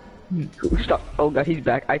 Stop. Oh god, he's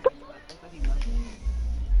back.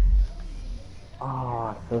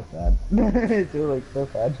 Ah, so sad. It's like so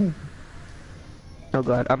sad. Oh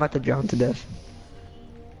god, I'm about to drown to death.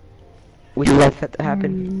 Would you like that to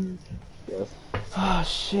happen? Yes. Oh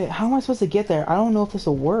shit, how am I supposed to get there? I don't know if this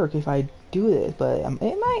will work if I do this, but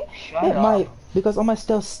it might, because all my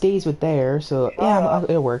stuff stays with there, so yeah,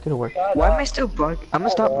 it'll work. Why am I still I'm gonna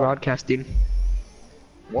stop broadcasting.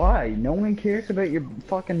 Why? No one cares about your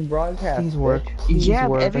fucking broadcast. Please work. bitch. Please Yeah,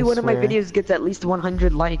 work, every I one of my swear. videos gets at least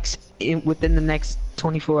 100 likes within the next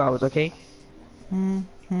 24 hours, okay?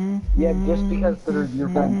 Yeah, just because they're your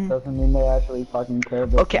friends doesn't mean they actually fucking care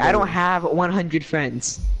about Okay, you. I don't have 100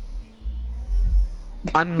 friends.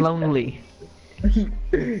 I'm lonely.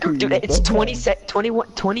 Dude, it's 20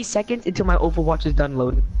 seconds until my Overwatch is done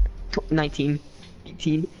loading. 19,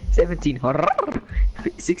 18, 17,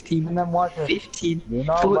 16, And then watch it. 15, You're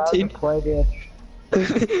not allowed to 14. play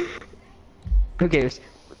this. Who cares?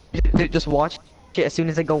 Just watch it as soon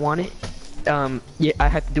as I go on it. Yeah, I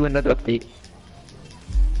have to do another update.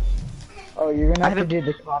 Oh, you're gonna I have to haven't- do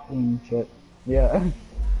the copying shit. Yeah.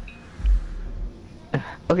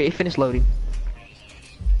 Okay, it finished loading.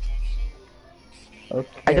 Okay.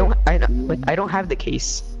 I don't have the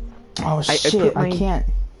case. Oh I shit, put I my- can't.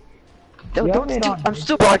 Don't, You don't have it do, on I'm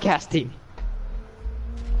still broadcasting.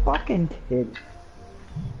 Fucking titties.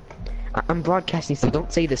 I'm broadcasting, so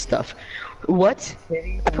don't say this stuff. What?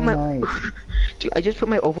 Titties I put my nice. Dude, I just put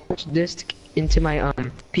my Overwatch disc into my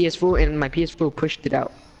PS4 and my PS4 pushed it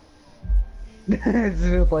out. It's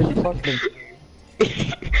just like fucking.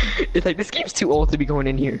 It's like this game's too old to be going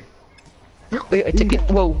in here. Wait, I took it.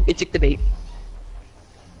 Whoa! It took the bait.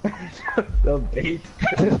 The bait.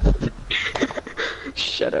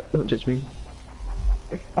 Shut up! Don't judge me.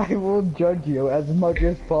 I will judge you as much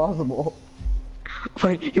as possible.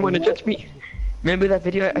 Fine. You want to judge me? Remember that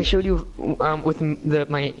video I showed you with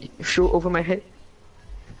my shirt over my head?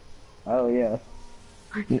 Oh yeah.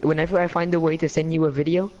 Whenever I find a way to send you a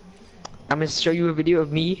video, I'm gonna show you a video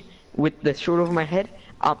of me with the shirt over my head.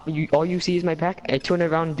 All you see is my back. I turn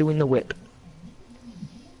around doing the whip.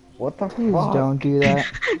 What the Please fuck? don't do that.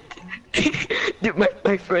 Dude,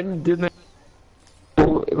 my friend did that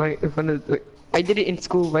right in front of the, I did it in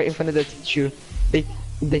school right in front of the teacher. They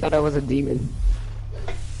thought I was a demon.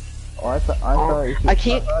 Oh, I thought you I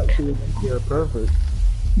can't- I thought you were a pervert.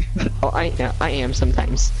 Oh, I am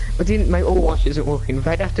sometimes. But then my Overwatch isn't working.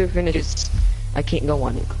 Right after it finishes, I can't go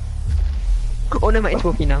on it. Oh no, it's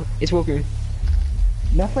working now. It's working.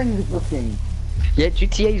 Nothing's working. Yeah,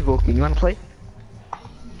 GTA is working. You wanna play?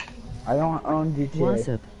 I don't own GTA.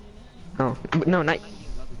 WhatsApp. Oh, but no, not.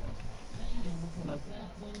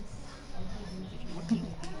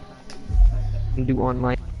 Do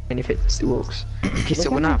online if it still works. Okay, so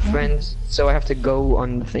we're not friends, so I have to go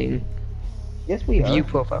on the thing. Yes, we are. View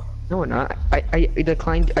profile. No, we're not. I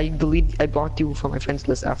declined. I blocked you from my friends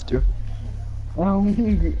list after. Oh,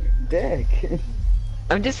 dick.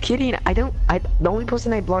 I'm just kidding. The only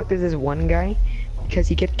person I blocked is this one guy, because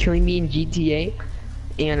he kept killing me in GTA,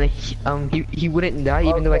 and he wouldn't die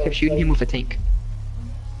even though I kept shooting him with a tank.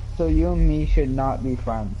 So you and me should not be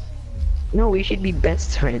friends. No, we should be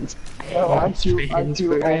best friends. No, I'm Best too friends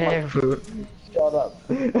old. forever. Shut up.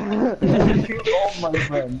 I'm too old, my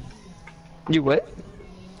friend. You what?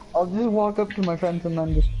 I'll just walk up to my friends and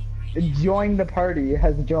then just join the party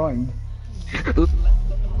has joined.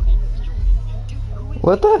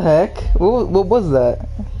 What the heck? What was that?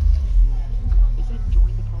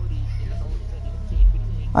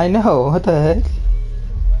 I know, what the heck?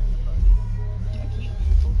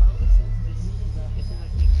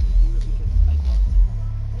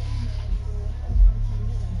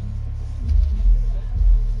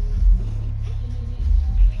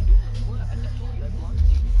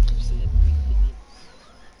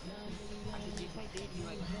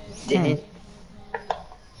 Didn't.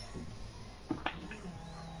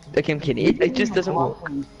 Okay, I'm kidding. It just doesn't work.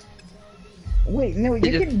 Wait, no,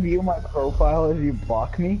 you can view my profile if you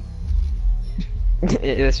block me.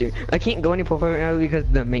 Yeah, that's true. I can't go any profile right now because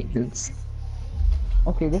of the maintenance.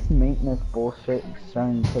 Okay, this maintenance bullshit is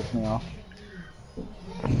starting to piss me off.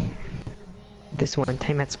 This one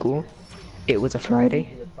time at school, it was a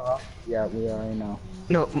Friday. Yeah, we already know.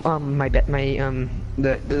 No,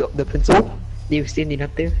 the principal, they were standing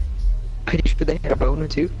up there. Pretty sure they had a bone or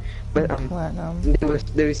two, but Platinum.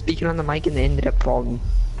 they were speaking on the mic and they ended up falling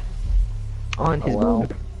on his wow.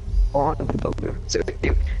 boner, on the boner. So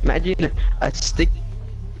imagine a stick,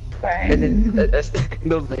 and then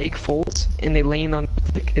the leg folds, and they land on the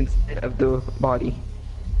stick instead of the body.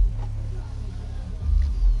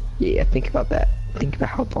 Yeah, think about that. Think about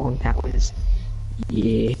how long that was.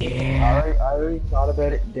 Yeah. I already thought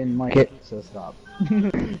about it, didn't like it, so stop.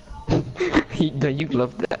 No, you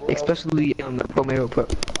love that, especially the Romero Pro.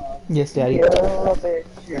 Yes, Daddy.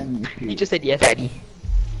 You just said yes, Daddy.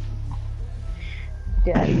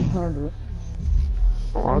 Daddy Hunter.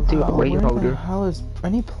 I'll do a weight Where the holder. hell is... I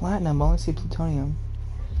need platinum, I only see plutonium.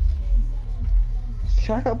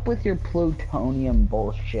 Shut up with your plutonium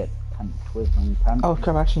bullshit, cunt twizzling cunt. Oh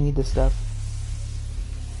crap, I actually need this stuff.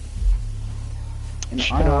 And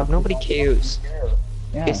Shut up, nobody cares.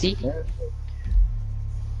 Yeah, You see? there's-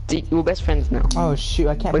 See, we're best friends now. Oh shoot,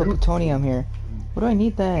 I can't Wait, put who- plutonium here. What do I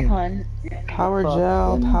need then? Power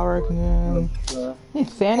gel, power... Hey,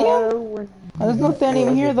 thanium? Oh, there's no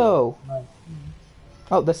thanium here though!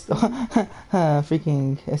 Oh, that's...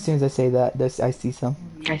 freaking... As soon as I say that, I see some.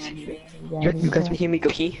 Guys, you guys can hear me go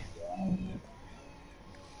pee?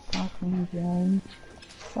 Fuck me, John.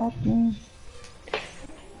 Fuck me.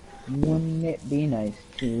 Wouldn't it be nice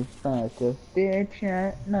to fuck a bitch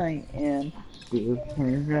at night and do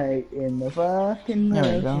her right in the fucking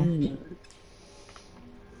There we go. motion?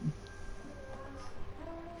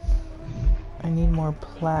 I need more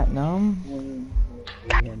platinum. Wouldn't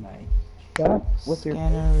it be nice? Stop with your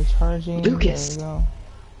Scanner recharging. Lucas. There we go.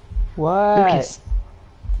 What? Lucas,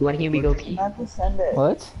 you wanna hear me go pee? not to send it.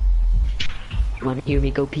 What? You wanna hear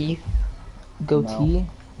me go pee? Goatee?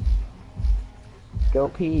 Go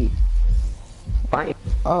pee. Fine.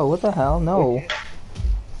 Oh, what the hell? No.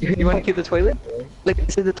 You wanna hear the toilet? Look,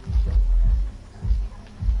 this is the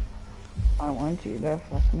I want you to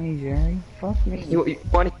fuck me, Jerry. Fuck me. you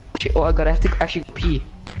wanna... Oh my god, I have to actually go pee.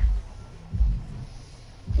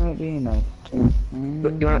 Wouldn't it be nice?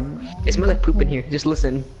 Look, you wanna... It smells like poop in here, just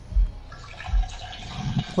listen.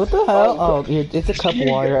 What the hell? Oh, here, it's a cup of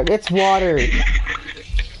water. It's water.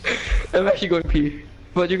 I'm actually going to pee.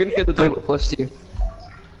 But you're gonna hear the toilet flush too.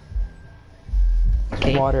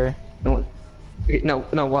 Okay. Water. No, okay, no,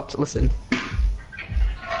 what? Listen.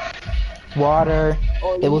 Water.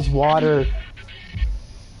 It was water.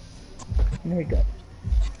 There you go.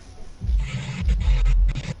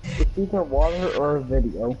 It's either water or a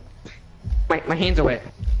video. My hands are wet.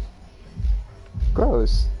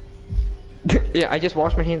 Gross. Yeah, I just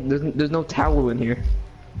washed my hands. There's no towel in here,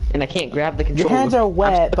 and I can't grab the Your controller. hands are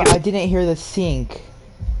wet, but I didn't hear the sink.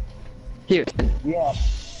 Here. Yeah.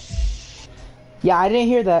 Yeah, I didn't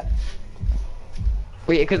hear that.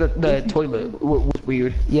 Wait, because the toilet was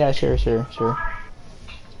weird. Yeah, sure.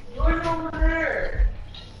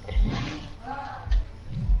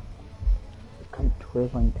 Cunt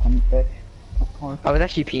twizzling cunt bitch. Of course. I was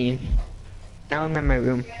actually peeing. Now I'm in my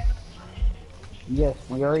room. Yes,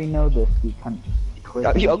 we already know this, you cunt.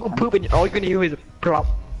 I'll go poop and all you're gonna hear is plop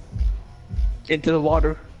into the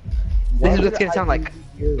water. This is what it's gonna sound like.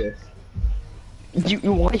 Hear this?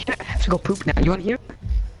 You want to have to go poop now? You want to hear?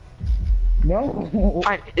 No.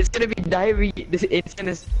 Fine. It's gonna be diarrhea. It's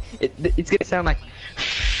gonna sound like.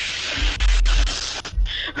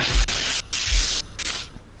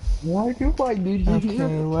 Why do I need you Okay, here?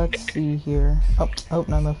 let's see here. Oh,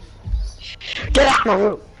 no, no. Get out of my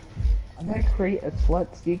room! I'm gonna create a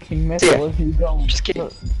slut-seeking missile if you don't. Just kidding.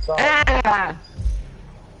 Stop. Ah!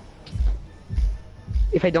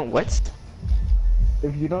 If I don't what?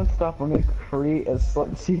 If you don't stop, I'm gonna create a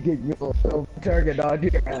slut-seeking missile target on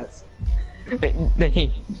your ass.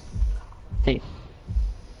 Hey.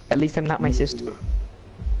 At least I'm not my sister.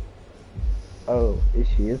 Oh, is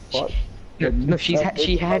she a slut? No, she's had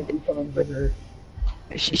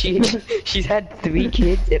 3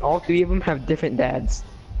 kids and all 3 of them have different dads.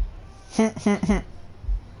 It's a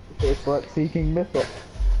slut-seeking missile.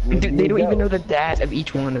 They don't even know the dads of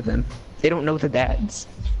each one of them. They don't know the dads.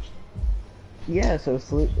 Yeah, so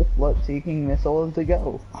slut-seeking missile is a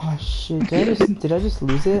go. Oh shit, did I just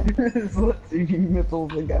lose it? Slut-seeking missile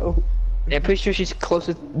is a go. Yeah, I'm pretty sure she's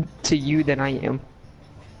closer to you than I am.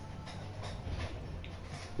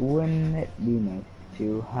 Wouldn't it be nice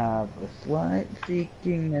to have a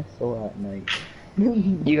slut-seeking missile at night.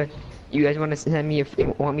 You guys want to send me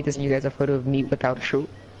want me to send you guys a photo of me without a shirt?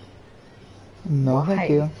 No, Why? thank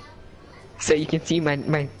you. So you can see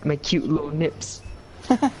my cute little nips.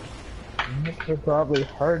 Nips are probably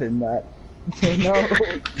hard in that. No.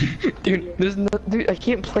 Dude, I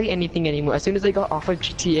can't play anything anymore. As soon as I got off of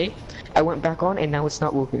GTA, I went back on and now it's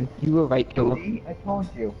not working. You were right, Noah. See? I told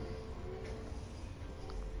you.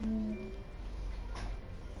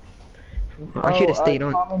 I should have stayed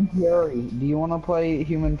on. Commentary. Do you want to play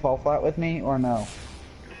Human Fall Flat with me or no?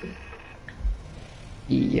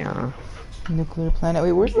 Yeah. Nuclear planet.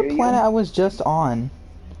 Wait, where's the planet I was just on?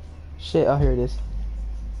 Shit, oh here it is.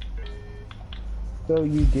 So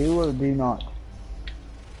you do or do not?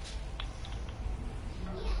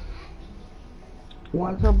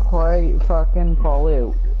 Want to play fucking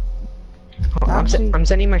Fallout? I'm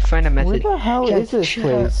sending my friend a Where message. the hell is this Shut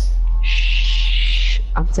place? Shh.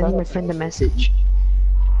 I'm sending my friend a message.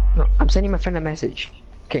 No, I'm sending my friend a message.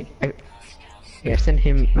 Okay, I send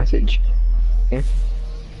him a message. Okay.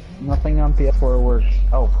 Nothing on PS4 works.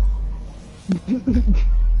 Oh.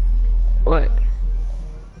 What?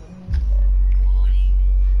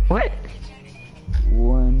 What?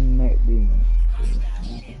 One minute being.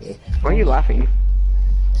 Why are you laughing?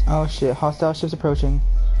 Oh shit, hostile ships approaching.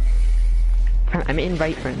 I'm an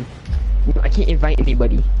invite friend. I can't invite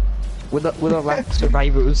anybody. We're the last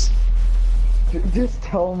survivors. Just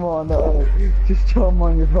tell them on just tell them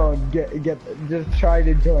on your phone. Just try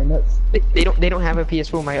to join us. They don't have a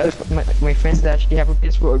PS4. My friends that actually have a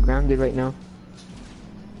PS4 are grounded right now.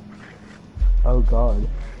 Oh god.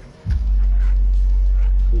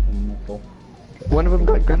 One of them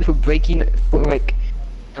got grounded for breaking,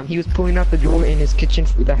 he was pulling out the drawer in his kitchen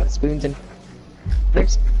that had spoons and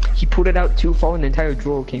knives. He pulled it out too far and the entire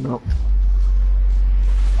drawer came out.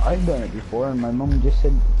 I've done it before and my mom just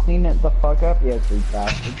said, clean it the fuck up, you freak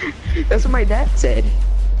bastard. That's what my dad said.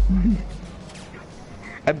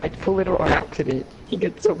 I pulled it out on accident. He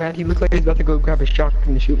gets so mad he looked like he's about to go grab a shotgun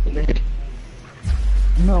and shoot in the head.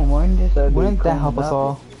 No, mine just said, Wouldn't that help us up.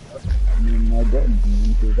 all? I mean, I did,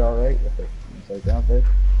 and she was alright with it. It's like, okay.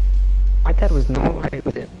 My dad was not alright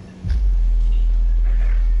with it.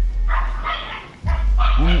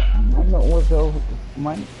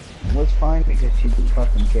 Mine was fine because she didn't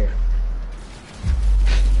fucking care.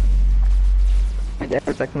 My dad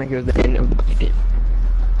was acting like it was the end of the planet.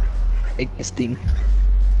 Existing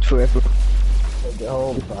forever. Like,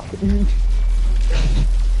 holy fuck.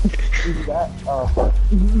 See that? Oh fuck.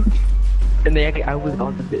 And they actually, I was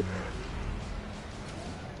on the bit.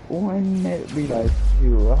 Wouldn't it be nice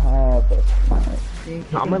to have a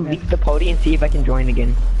I'm gonna leave the party and see if I can join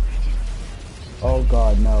again. Oh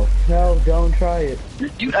god, no. No, don't try it.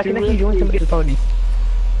 Dude, I can actually join somebody else's party.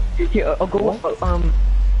 Here, I'll go,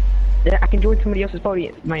 yeah, I can join somebody else's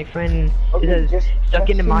party. My friend is stuck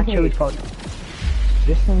in the macho's party.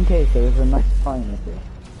 Just in case, there's a nice time with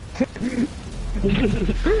you.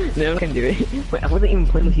 No, I can do it. Wait, I wasn't even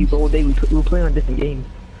playing with you all day. We were playing on different games.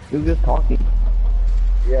 We were just talking.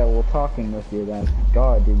 Yeah, we're talking with you then.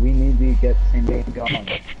 God, dude, we need to get the same game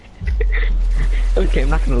going. Okay, I'm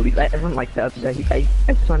not gonna leave. I don't like that. I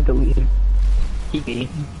just wanted to leave him. He's gay.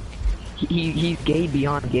 He's gay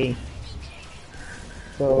beyond gay.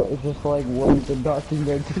 So it's just like what is the docking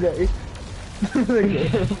there today?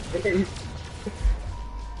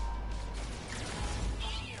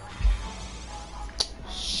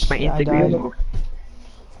 My I died.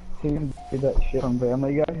 Instagram. Did that shit from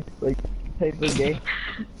Family Guy? Like, type of gay?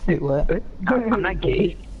 Wait, what? I'm not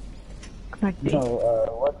gay. I'm not gay. No,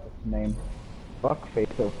 what's his name?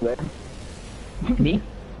 Fuckface over there. Me?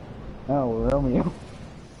 Oh, Romeo.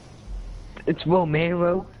 It's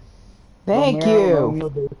Romero. Thank Romeo, you! Romeo,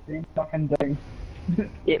 they're the same fucking thing.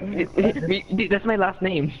 Dude, that's my last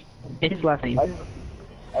name. It's his last name.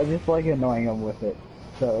 I just like annoying him with it.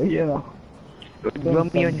 So, you know.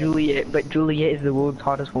 Romeo and Juliet, but Juliet is the world's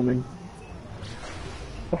hottest woman.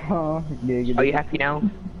 Oh, giggity. Are you happy now?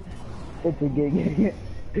 It's a giggity.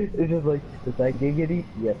 It's just like, is that giggity?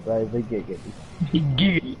 Yes, that is a giggity.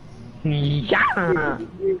 Giggity. Yeah!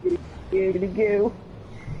 Giggity goo.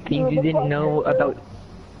 Things you didn't know about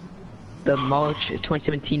the March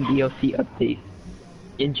 2017 DLC update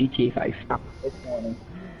in GTA 5. It's morning.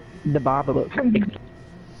 The Barber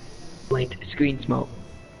explained screen smoke.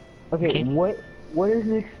 Okay, Okay. what is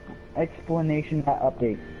the explanation of that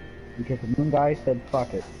update? Because the moon guy said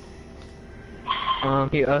fuck it.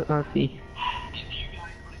 Here, I'll see.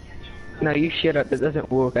 No, you shut up, that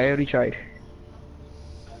doesn't work, I already tried.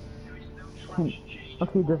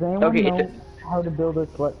 Okay, does anyone Okay, know how to build a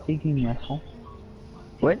slut-seeking missile?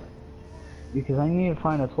 What? Because I need to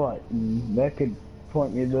find a slot, and that could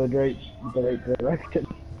point me the right direction.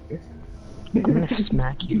 I'm gonna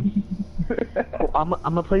smack you. Oh, I'm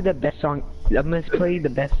gonna play the best song. I'm gonna play the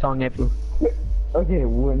best song ever. Okay,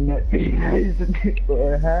 wouldn't it be nice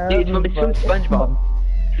to have Dude, it's from SpongeBob.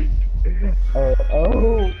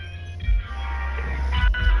 Oh.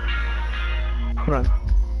 Hold on.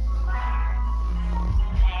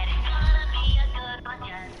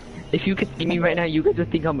 If you could see me right now, you guys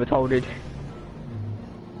would think I'm retarded.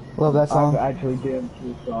 Love that I've song. actually done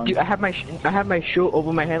two songs. Dude, I have my shirt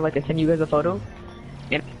over my head like I sent you guys a photo,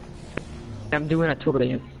 and I'm doing a turtle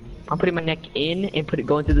dance. I'm putting my neck in and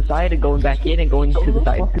going to the side and going back in and going to the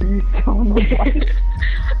side. What are you telling me?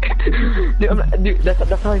 Dude,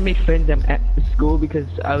 that's how I made friends at school, because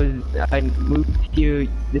I moved here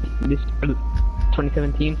this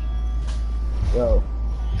 2017 Yo,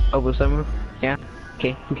 over summer. Yeah.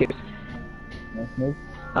 Okay. Who cares? nice move.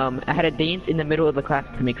 I had a dance in the middle of the class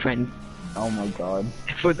to make friends Oh my god.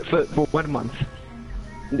 for 1 month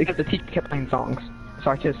because the teacher kept playing songs.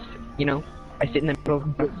 So I just, I sit in the middle.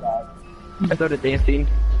 I started dancing.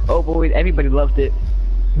 Oh boy, everybody loved it,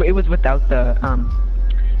 but it was without the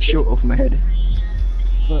shirt over my head.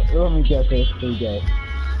 Let me get this for you guys.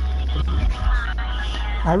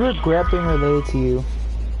 I regret being related to you.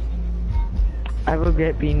 I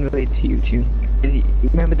regret being related to you too.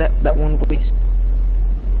 Remember that one voice?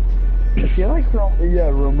 I feel like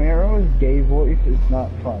Romero's gay voice is not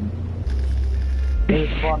fun.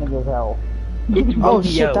 It's funny as hell. It's Oh Romeo.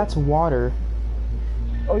 shit, that's water.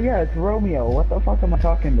 Oh yeah, it's Romeo. What the fuck am I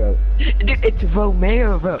talking about? Dude, it's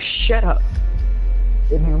Romeo, bro. Shut up.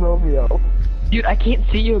 It's Romeo. Dude, I can't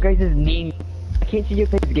see your guys' name. I can't see your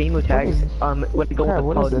guys' gamer tags. is- When I go Crap, on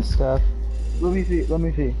what is this stuff? Let me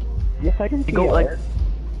see. Yes, I can see Go, it. like-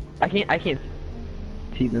 I can't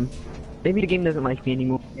see them. Maybe the game doesn't like me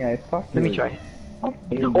anymore. Yeah, it's fucking. Let me try. Oh,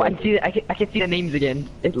 I see it. I can see the names again.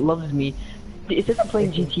 It loves me. It says I'm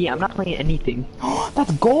playing GT. I'm not playing anything.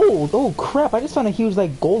 That's gold! Oh crap, I just found a huge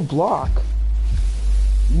gold block.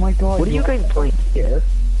 Oh my god. What are you guys playing? here?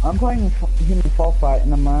 I'm playing Human Fall Fight,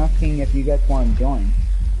 and I'm asking if you guys want to join.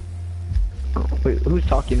 Oh, wait, who's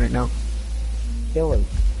talking right now? Killers.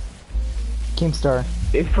 Keemstar.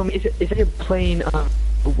 For me, it says you're playing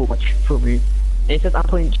Overwatch for me. And it says I'm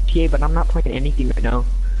playing GTA, but I'm not playing anything right now.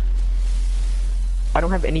 I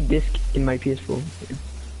don't have any disc in my PS4.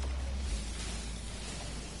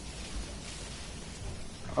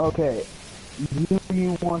 Okay. Do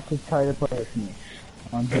you want to try to play with me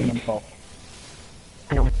on Human Fall?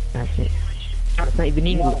 I don't have it. It's not even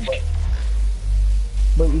English.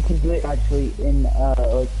 But you can do it actually in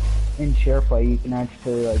in SharePlay. You can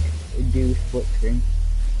actually do split screen.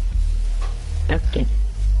 Okay.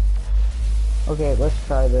 Okay, let's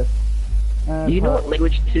try this. Do you know what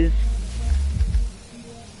language this is?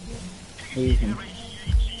 Asian.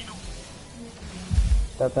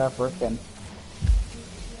 That's African.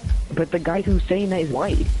 But the guy who's saying that is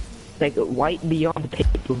white. Like, white beyond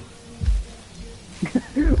paper.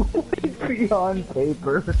 Wait beyond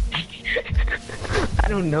paper. I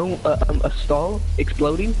don't know, a star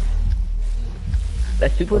exploding? A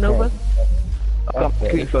supernova? Okay.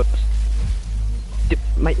 Screen froze.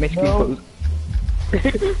 My screen No. froze.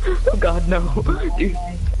 Oh god, no. Dude,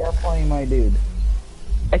 Definitely my dude.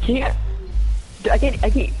 I can't.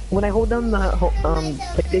 When I hold down the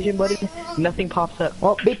PlayStation button, nothing pops up.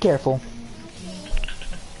 Well, be careful.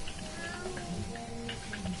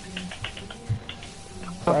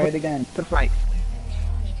 Try it again. That's right.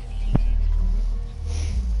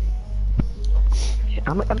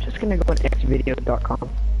 I'm just gonna go on xvideo.com.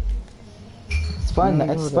 It's fun.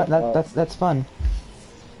 Mm, It's fun. That's fun.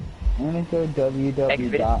 I'm gonna go www.porn.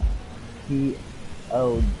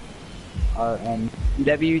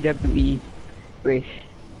 WWE. Wait.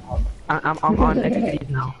 I'm on xvideos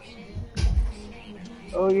now.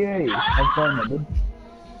 Oh yay! I'm fine with it.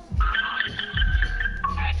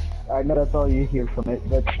 I know that's all you hear from it,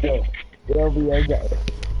 but still, it'll be okay.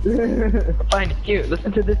 Fine, here,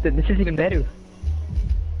 listen to this then. This is even better.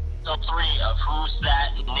 Episode 3 of Who's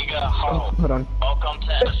That Nigga Ho. Hold on. Welcome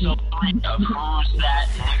to episode 3 of Who's That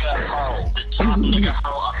Nigga Ho. The top nigga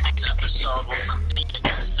ho of this episode will compete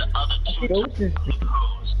against the other two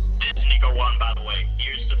hoes. This nigga won, by the way.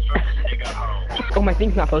 Here's the first nigga ho. Oh, my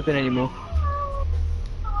thing's not posted anymore.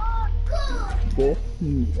 This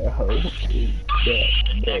ho is The next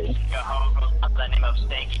nigga ho goes by the name of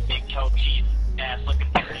Stanky Big Toe Cheese Ass Looking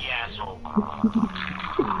Dirty Asshole.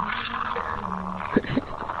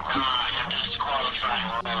 You're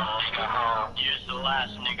disqualified, nigga ho. Here's the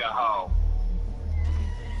last nigga ho.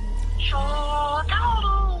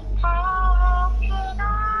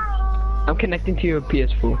 I'm connecting to your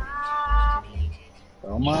PS4.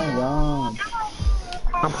 Oh my god.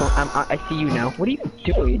 I see you now. What are you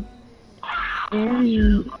doing?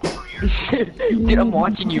 Dude, I'm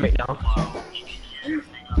watching you right now.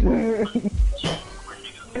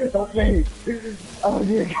 Help me. Oh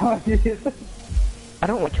dear god, dude. I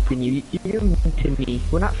don't like helping you. You're mean to me.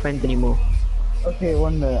 We're not friends anymore. Okay,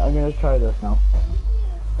 1 minute. I'm gonna try this now.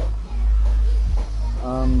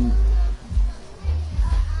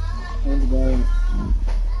 And again.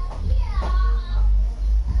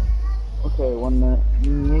 Okay, 1 minute.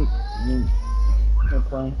 Okay,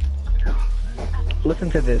 playing. Listen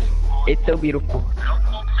to this. It's so beautiful.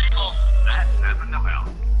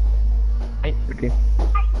 Okay.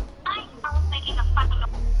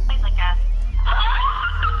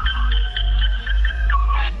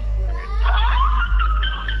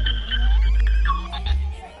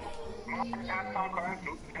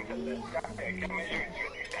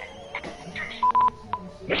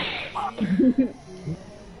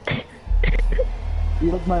 You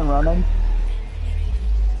look mine running?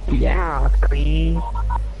 Yeah, clean.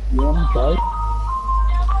 You wanna try?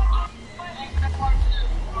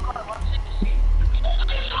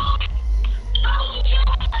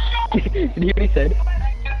 Did you hear what he said?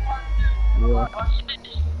 Yeah.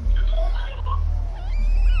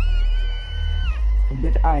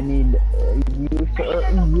 Did I need you, sir?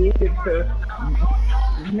 Yes, sir.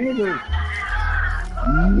 Maybe.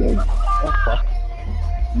 Yes. Oh, fuck.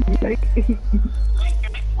 Yes.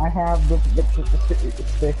 I have the stick. The big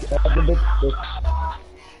stick.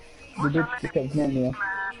 The big stick of mania.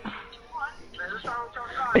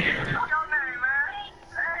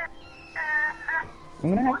 I'm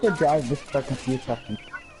gonna have to drive this truck in a few seconds.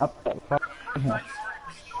 Up that fucking hill.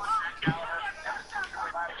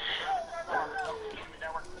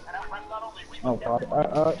 Oh god.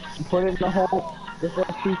 Put it in the hole. This is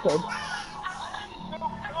what she said.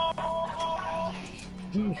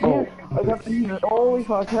 Oh, I got the unit. Holy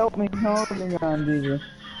fuck, help me, on, Jesus.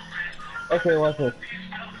 Okay, watch this.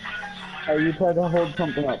 You try to hold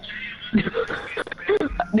something up.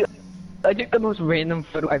 I took the most random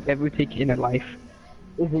photo I've ever taken in my life.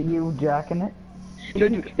 Is it you jacking it? No,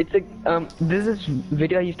 dude, it's like, there's this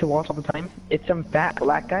video I used to watch all the time. It's some fat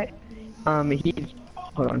black guy.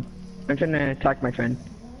 Hold on. I'm trying to attack my friend.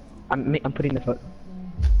 I'm putting the foot.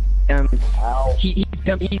 He's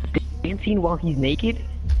dancing while he's naked,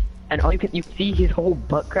 and all you see his whole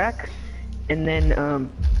butt crack, and then,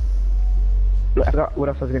 I forgot what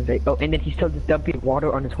else I was gonna say. Oh, and then he's still just dumping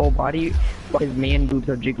water on his whole body while his man boobs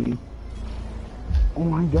are jiggling. Oh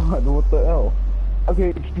my god, what the hell?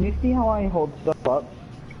 Okay, can you see how I hold stuff up?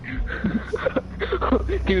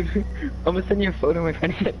 Dude, I'm gonna send you a photo my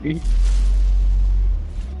friend sent me.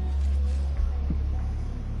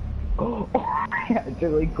 Oh, I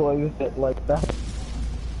actually closed it like that.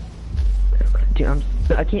 Dude,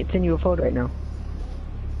 I can't send you a photo right now.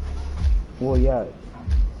 Well, yeah,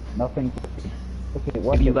 nothing. Okay,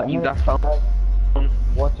 watch You it. got phone.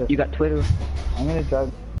 Watch it. You got Twitter. I'm gonna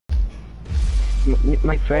drive.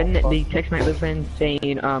 My friend, they text my other friend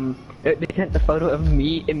saying, they sent the photo of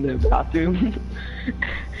me in the bathroom.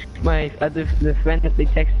 The friend that they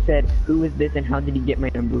text said, "Who is this and how did he get my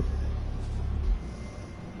number?"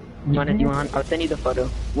 You want? I'll send you the photo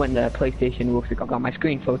when the PlayStation works. I got my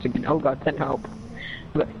screen froze again. Oh god, send help.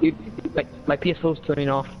 But my PS4 is turning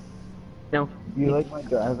off. No. You like my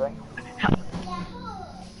driving?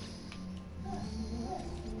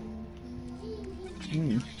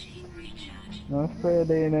 No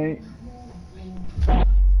Friday night.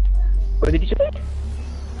 What did you say?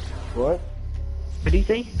 What? What did you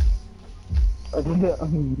say?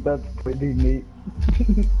 That's pretty neat.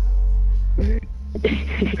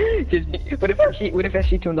 What if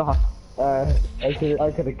she turned off? I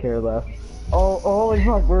could've cared less. Oh, holy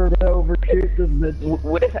fuck, we're gonna overshoot this bitch.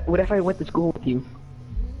 What if I went to school with you?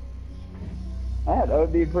 That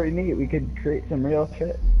would be pretty neat. We could create some real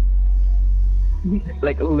shit.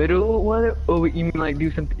 Like literal what? Or you mean like do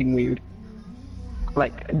something weird?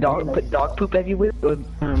 Like put dog poop everywhere? Or,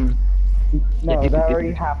 no, that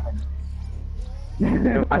already happened.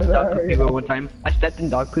 I stepped in poop one time. I stepped in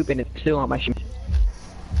dog poop and it's still on my shoes.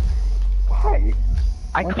 Why?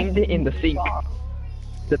 I cleaned it in the sink.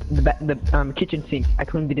 The kitchen sink. I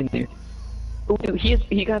cleaned it in there. Oh, dude,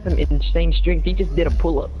 he got some insane strength. He just did a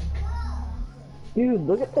pull-up. Dude,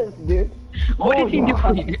 look at this, dude. What is he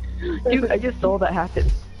doing? Dude, I just saw that happen.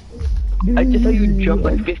 I just saw you jump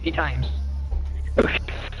like 50 times.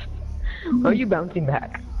 How are you bouncing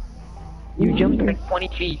back? You jumped like 20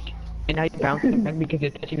 feet, and now you're bouncing back because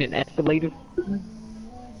you're touching an escalator.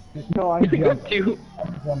 No, I'm jumping.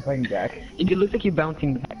 jumping back. It looks like you're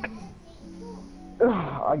bouncing back.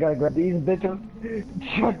 I gotta grab these bitches.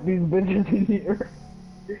 Chuck these bitches in here.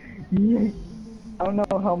 Yay. I don't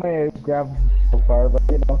know how many I've grabbed so far, but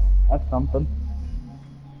you know, that's something.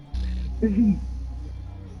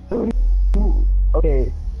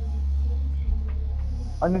 Okay.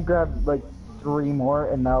 I'm gonna grab like 3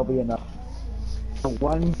 more and that'll be enough.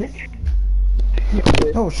 One bitch.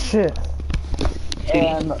 Oh shit.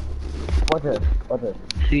 And what's it? What's it?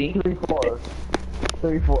 See? 3 4.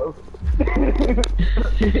 3 4.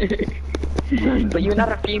 But you're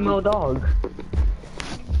not a female dog.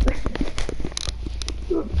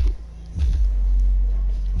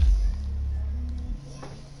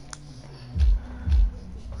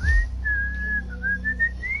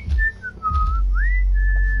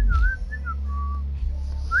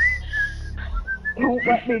 Don't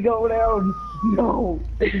let me go down. No.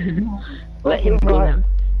 Let him go down.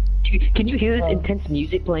 Can you hear this intense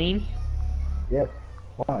music playing? Yes.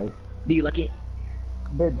 Why? Do you like it?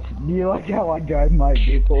 Bitch, do you like how I drive my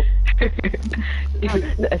vehicle?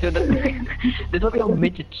 That's what how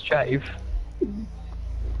midgets drive.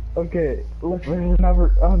 Okay, look, there's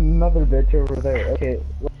another bitch over there. Okay,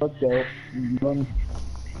 let's go. Run.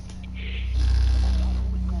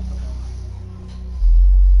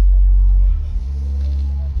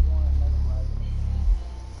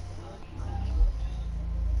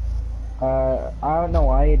 I don't know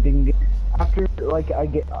why it didn't get. After, like, I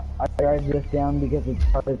drive this down because it's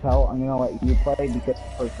hard as hell. I'm gonna let you play because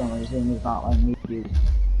for some reason it's not letting me do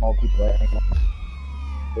multiplayer anymore.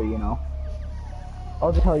 So, you know.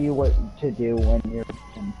 I'll just tell you what to do when you're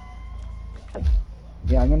in.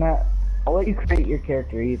 Yeah, I'll let you create your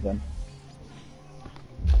character even.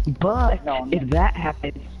 But, No, if that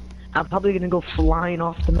happens, I'm probably gonna go flying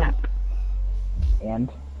off the map. And?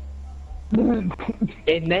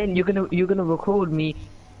 And then you're gonna record me.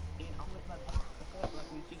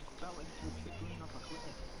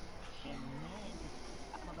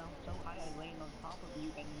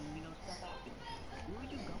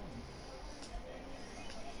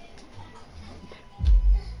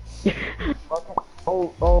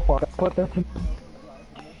 Oh fuck, put this in.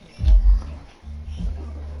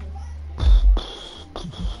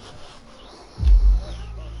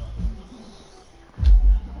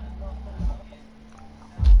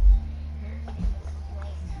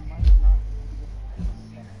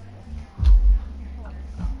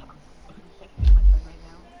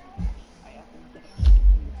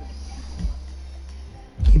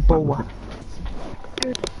 Ebola.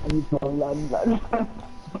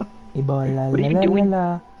 Ebola, What are you la doing?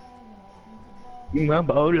 la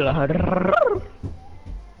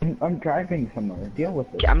I'm driving somewhere. Deal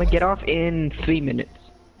with it. I'm gonna get off in 3 minutes.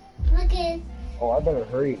 Okay. Oh, I better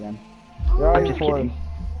hurry then. I'm Drive just for kidding.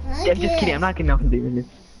 Yeah, I'm just kidding. I'm not getting off in 3 minutes.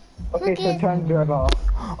 Okay, so time to drive off.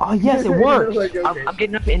 Oh yes, it worked. I'm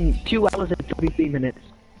getting up in 2 hours and 33 minutes.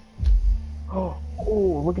 Oh,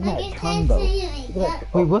 look at that turn though. Look at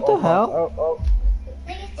that. Wait, what the hell?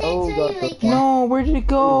 Oh, God. No, where did it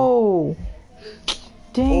go?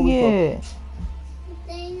 Dang Holy it.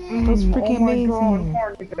 That's freaking amazing.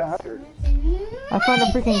 God. I found a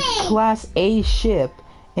freaking Class A ship,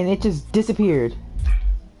 and it just disappeared.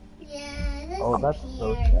 Oh, that's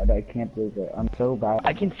so sad. I can't believe it. I'm so bad.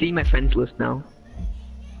 I can see my friends list now.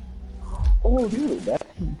 Oh, dude, that's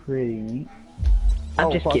pretty neat. I'm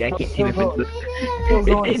Oh, just fuck. kidding. I can't see my friends list. Still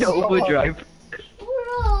going It's in so hard. overdrive.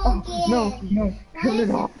 No, turn it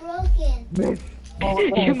off. Miss.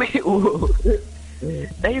 You made it. Ooh.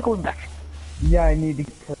 Now you're going back. Yeah, I need to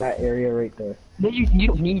get to that area right there. No, you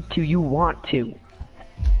don't need to. You want to.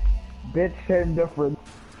 Bitch, same difference.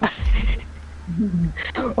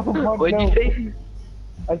 Oh, fuck, What'd no. you say?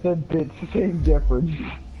 I said bitch, same difference.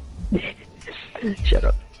 Shut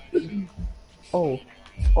up. Oh.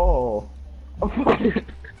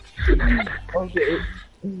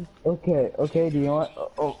 Okay, do you want?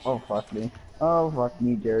 Oh, fuck me. Oh, fuck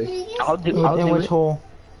me, Jerry. I'll do In which it. hole?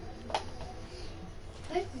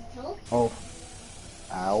 Oh.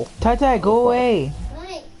 Ow. Tai, go away.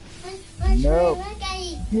 No.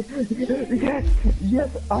 Yes,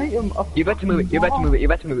 I am a. You're about to move it. You're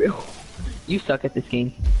about to move it. You suck at this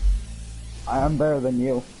game. I am better than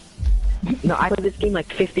you. No, I played this game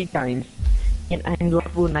like 50 times, and I'm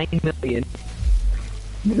level 9 million.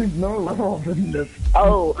 There's no levels in this.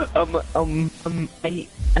 Oh,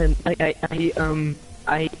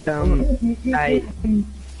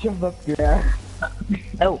 Shove up your ass.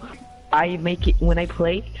 oh, I make it, when I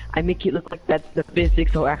play, I make it look like that's the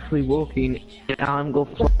physics are actually working, and I'm go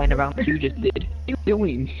flying around like you just did. What are you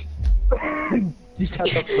doing? You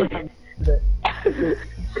shut up.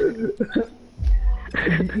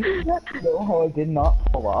 No, I did not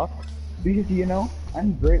fall off. Because you know,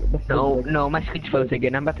 I'm great with the No, physics. no, my screen's frozen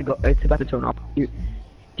again. I'm about to go. It's about to turn off.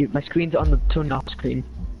 Dude, my screen's on the turn off screen.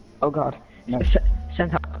 Oh god. No.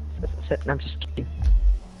 Send up. I'm just kidding.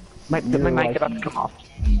 My You're mic's like- about to come off.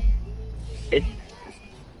 It's.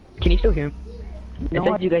 Can you still hear me? It No,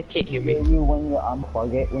 says you guys can't hear me. you when you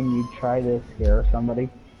unplug it when you try to scare somebody.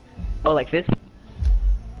 Oh, like this?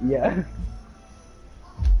 Yeah.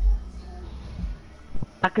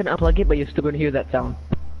 I can unplug it, but you're still gonna hear that sound.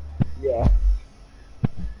 Yeah.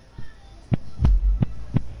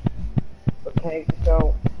 Okay,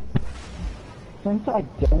 so since I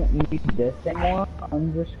don't need this anymore,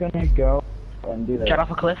 I'm just gonna go and do this. Shut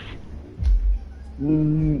off a cliff?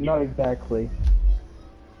 Not exactly.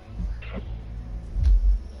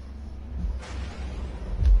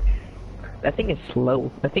 That thing is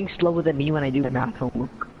slow. That thing's slower than me when I do the math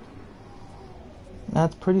homework.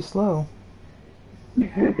 That's pretty slow.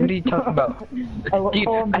 What are you talking about? Dude,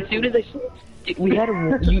 Oh, as soon as we had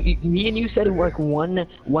me and you said in like one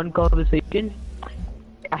conversation.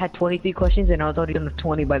 I had 23 questions and I was already on the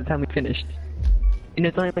 20 by the time we finished. And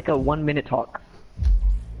it's only like a 1 minute talk.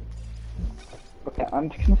 Okay, I'm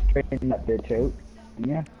just gonna straighten that bitch out.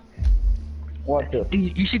 Yeah. What the?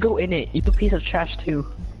 Dude, you should go in it. You're a piece of trash too.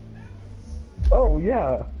 Oh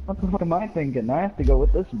yeah. What the fuck am I thinking? I have to go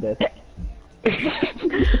with this bitch.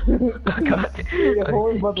 Oh god.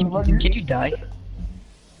 holy motherfucker. Can you die?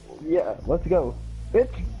 Yeah, let's go. Bitch,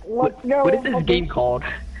 let's go. What is this game called?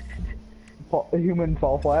 Human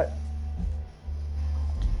fall flat.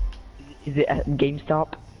 Is it at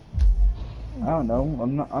GameStop? I don't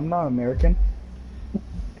know. I'm not American.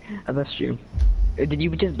 Oh, that's true. Did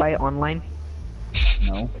you just buy it online?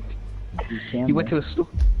 No. You can. You went to a store?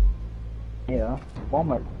 Yeah.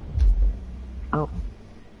 Walmart. Oh.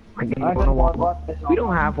 We're gonna I go to just Walmart. bought this We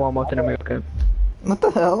don't have Walmart in America. What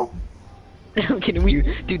the hell? Can we?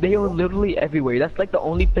 Dude, they are literally everywhere. That's like the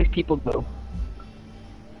only place people go.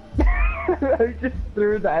 I just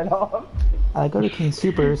threw that off. I go to King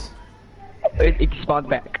Supers. It spawned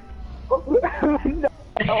back.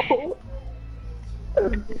 No.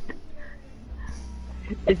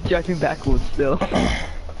 It's driving backwards still.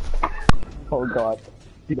 Oh god.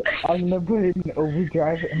 Dude, I'm gonna put it in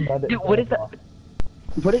overdrive and let it. Dude, what is that?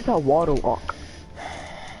 What is that water walk?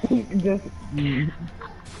 Just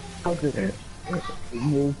okay.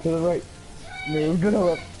 Move to the right. Move to the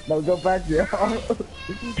left. No, go back there.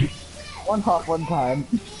 One hop, one time.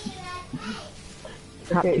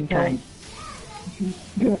 Not two times.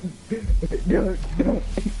 Don't.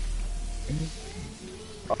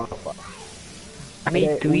 I made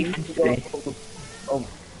Okay, 3 we need for to go- today. Oh.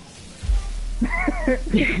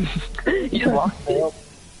 You just lost it.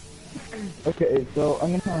 Okay, so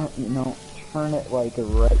I'm gonna, turn it like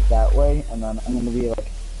right that way, and then I'm gonna be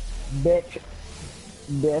like, bitch,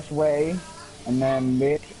 this way, and then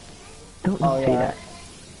bitch. Don't Oh say yeah. that.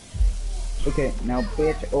 Okay, now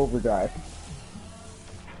bitch overdrive.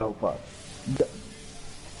 Oh fuck.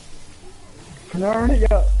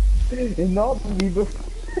 Narnia! It's not me before.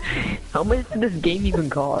 How much did this game even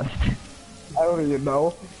cost? I don't even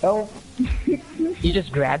know. Help! You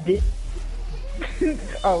just grabbed it?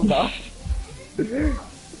 Oh no.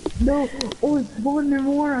 No! Oh, it's more and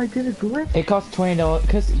more. I did a glitch. It cost $20.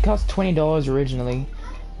 Cause it cost $20 originally,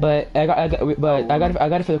 but I got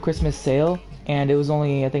it for the Christmas sale, and it was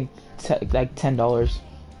only I think like $10.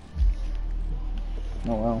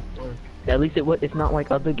 Oh well. At least it's not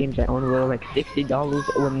like other games I own where like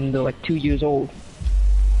 $60 when they're like 2 years old.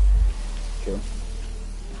 Sure.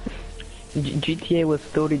 GTA was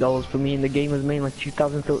 $30 for me and the game was made in like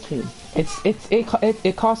 2013.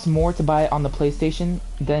 It costs more to buy it on the PlayStation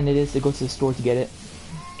than it is to go to the store to get it.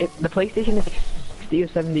 The PlayStation is $60 or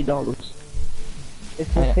 $70.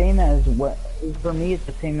 It's the same as what, for me it's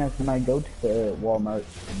the same as when I go to the Walmart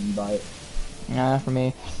and buy it. Nah, for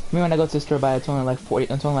me when I go to the store buy it, it's only like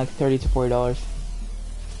 $30 to $40.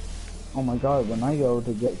 Oh my god, when I go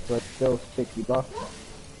to get it's still $60.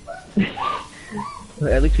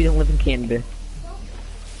 At least we don't live in Canada.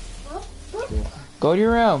 Go to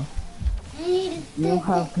your room. You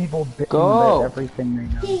have people bitching Go. about everything right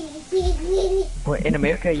now. But in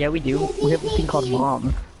America, yeah we do. We have this thing called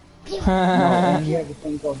mom. No, and you have a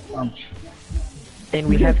thing called punch. And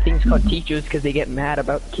we have things called teachers because they get mad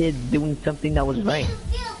about kids doing something that was right.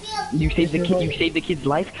 You saved the kid's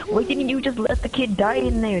life? Why didn't you just let the kid die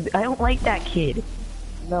in there? I don't like that kid.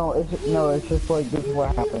 No, it's just like, this is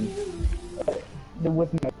what happened.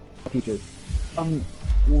 With my teachers.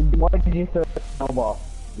 Why did you throw the snowball?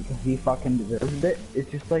 Because he fucking deserved it. It's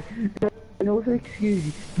just like, no excuse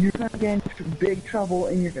you. You're gonna get in big trouble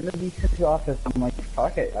and you're gonna be sent to office. I'm like,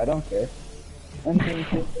 fuck it, I don't care. And then he's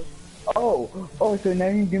just, Oh, so now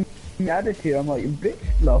you give me attitude. I'm like, bitch,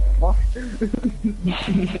 the fuck?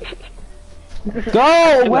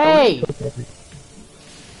 Go away!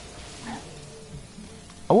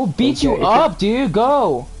 I will beat you up, dude.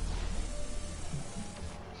 Go.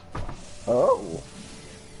 Oh.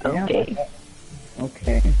 Okay. Yeah.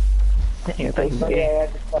 Okay. Yeah, thanks. But yeah, I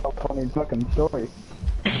had to tell funny fucking story.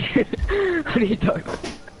 What are you talking about?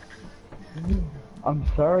 I'm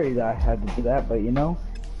sorry that I had to do that, but you know,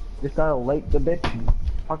 just gotta like the bitch and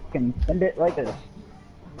fucking send it like this.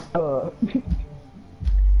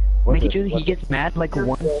 Make it sure he gets mad like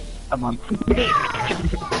once a month. What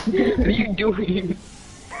are you doing?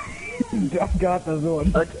 I got this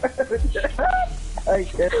one. I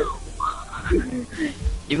get it.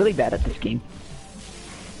 You're really bad at this game.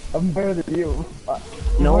 I'm better than you.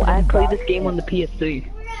 No, I played this game on the PS3.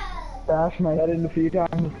 Bash my head in a few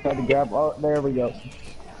times, tried to grab. Oh, there we go.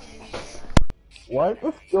 Why is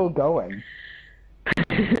this still going?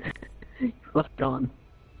 Left it on.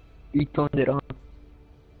 You turned it on.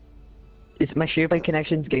 Is my SharePoint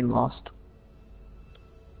connection's getting lost?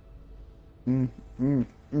 Oh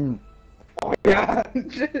yeah.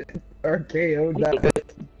 RKO that.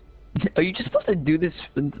 Are you just supposed to do this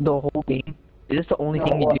the whole game? Is this the only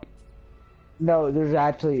thing you do? No, there's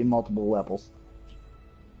actually multiple levels.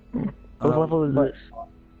 What level is this?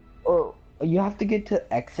 Oh, you have to get to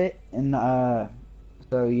exit, and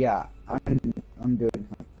so yeah, I'm doing.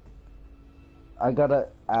 I gotta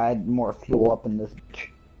add more fuel up in this.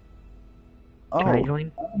 Can I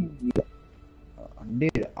join?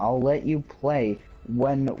 Dude, I'll let you play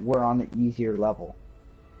when we're on an easier level.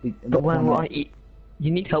 But when we're on,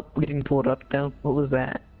 you need help getting pulled up though. What was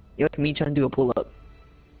that? You like me trying to do a pull up?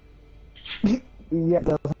 Yeah, it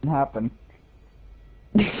doesn't happen.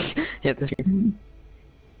 Yeah, that's true.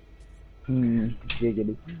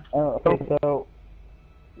 Giggity. Okay, so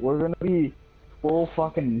we're gonna be full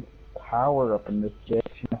fucking power up in this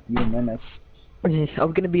bitch in a few minutes.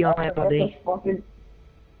 I'm gonna be on my body.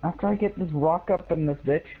 After I get this rock up in this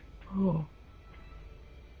bitch.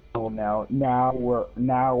 Oh, now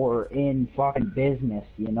we're in fucking business,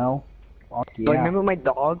 you know? Fuck yeah. I remember my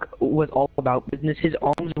dog was all about business. His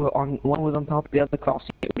arms were on, one was on top of the other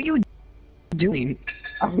crossing. What are you doing?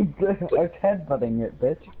 I was headbutting it,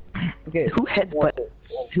 bitch. Okay. Who headbutts?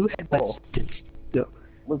 Who headbutts?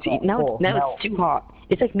 See, now it's too hot.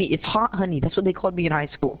 It's like me. It's hot honey. That's what they called me in high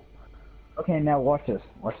school. Okay, now watch this.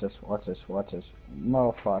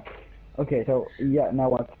 Oh, fuck. Okay, so, yeah, now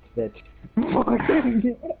watch this, bitch.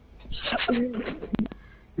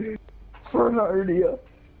 For an idea.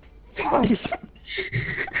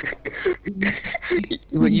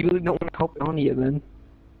 Well, you really don't want to help Narnia then.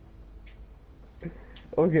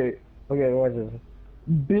 Okay, watch this.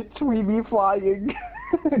 Bitch, we be flying.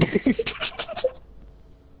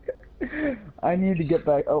 I need to get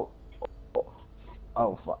back. Oh,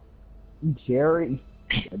 fuck. Jerry.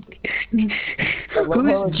 Who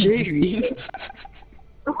is Jerry?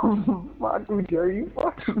 Fuck, Jerry,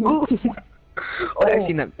 fuck. Oh, I've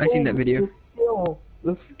seen that video.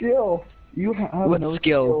 The skill. You have what no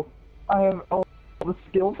skill? I have all the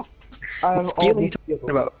skills. I have all the skills.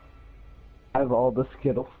 About? I have all the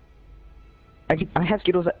skittles. I have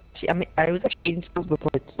skittles. I was actually eating skittles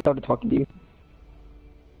before I started talking to you.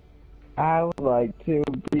 I would like to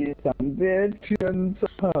be some bitch and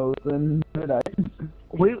supposing that I...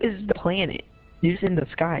 Where is the planet? It's in the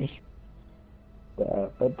sky.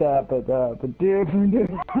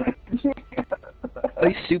 Are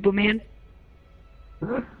you Superman?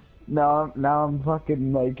 Now I'm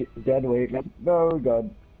fucking like dead weight. Oh god.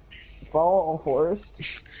 Follow a forest.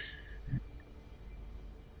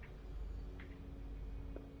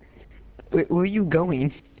 Where are you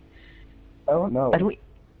going? I don't know.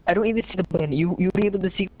 I don't even see the planet. You'll be able to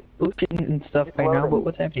see ocean and stuff by now, but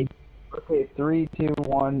what's happening? Okay, 3, 2,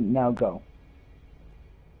 1, now go.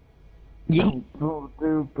 Yeah. You're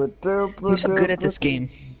so good at this game.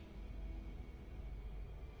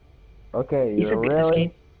 Okay, you're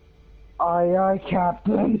really? Aye,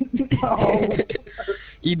 Captain. Oh.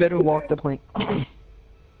 You better walk the plank.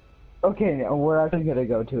 Okay, now we're actually gonna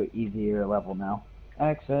go to an easier level now.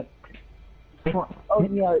 Exit. Oh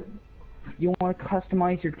yeah, you want to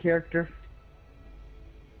customize your character?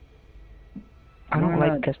 I don't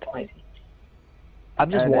like customizing.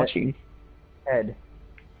 I'm just watching. Ed.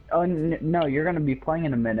 Oh no, you're gonna be playing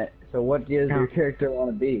in a minute. So what does your character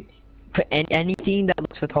want to be? Put anything that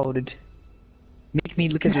looks retarded. Make me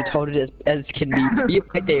look as retarded as can be. Yep,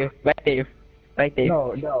 right there.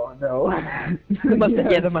 No. The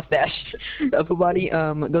mustache, yeah, the mustache. Upper body,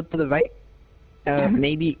 go to the right.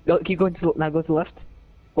 Maybe keep going to now. Go to the left. A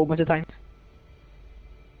whole bunch of times.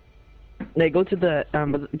 Like, go to the,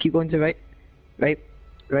 keep going to right. No,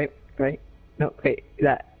 wait,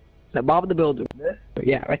 that. Bob the Builder. This?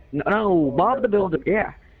 Yeah, right. No, Bob the Builder,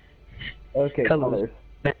 yeah. Okay, colors.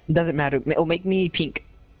 Doesn't matter. Oh, make me pink.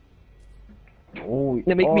 Oh,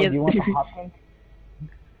 No, make me do you want a hot pink?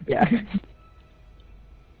 Yeah.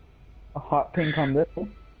 A hot pink on this?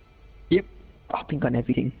 Yep. Oh, pink on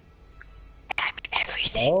everything.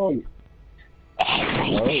 Everything. Oh.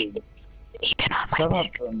 Everything. Oh. Even on my Shut up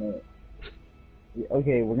neck. for a minute.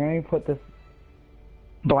 Okay, we're gonna put this.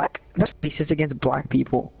 Black? That's racist against black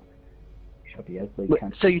people. Shut the ugly Wait,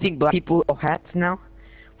 cunt. so you think black people are hats now?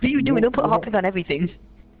 What are you doing? Don't put hot pink on everything.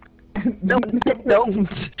 No, don't.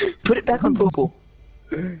 Put it back on purple.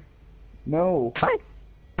 No. Fine.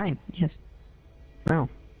 Fine, yes. No.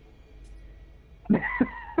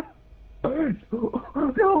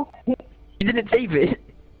 No. You didn't save it.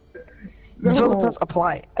 No. So press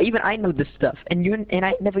apply. Even I know this stuff, and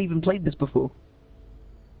I never even played this before.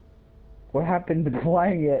 What happened to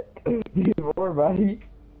playing it before, buddy?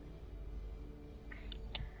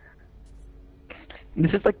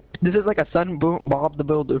 This is like a son Bob the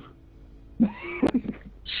Builder.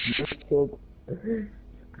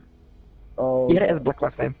 Oh. You had it as black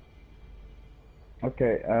last time.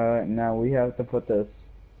 Okay, now we have to put this.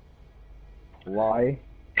 Why?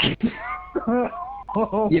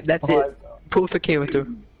 Yep, that's it. Post a character.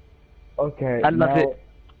 Okay. I love it.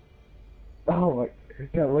 Oh my.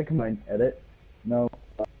 God, look at my edit. No.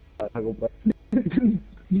 Toggle button.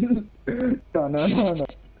 No.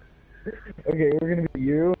 Okay, we're gonna be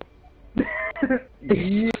you.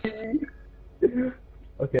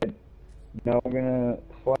 Okay. Now we're gonna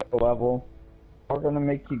select a level. We're gonna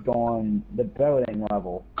make you go on the building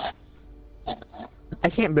level. I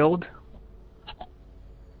can't build.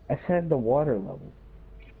 I said the water level.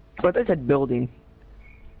 But I said building.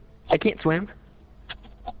 I can't swim.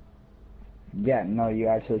 Yeah, no, you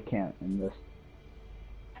actually can't in this.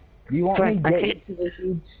 Do you want Fine, me to I get can't- you to the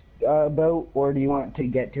huge boat, or do you want to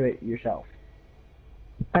get to it yourself?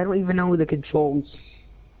 I don't even know the controls.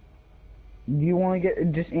 Do you want to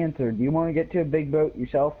get, just answer, do you want to get to a big boat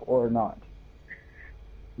yourself, or not?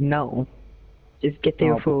 No. Just get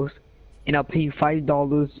there Oh. first, and I'll pay you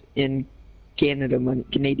 $5 in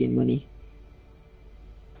Canadian money.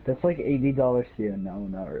 That's like $80 to you. No,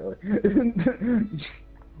 not really.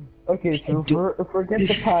 Okay, so forget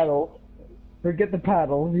the paddle. Forget the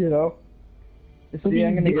paddles, you know. See,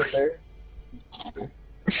 I'm gonna get there.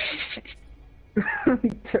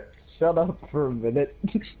 Shut up for a minute.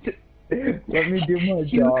 Let me do my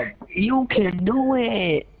job. You can do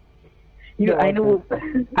it. You know, No, I know.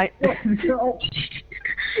 No.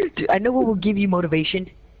 Dude, I know what will give you motivation.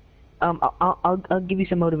 I'll give you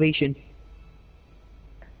some motivation.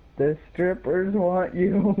 The strippers want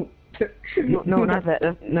you. No, not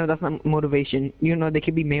that. No, that's not motivation. You know, they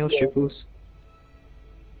could be male strippers.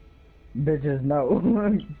 Bitches, no.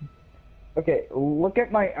 Okay, look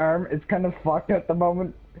at my arm. It's kind of fucked at the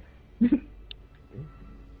moment.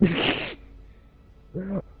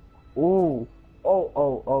 Ooh.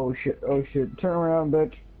 Oh shit. Turn around,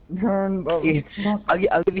 bitch. Turn. Oh, fuck.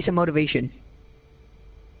 I'll give you some motivation.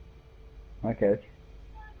 Okay.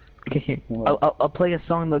 Okay, I'll play a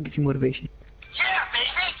song that'll give you motivation. Yeah,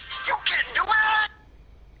 baby, you can do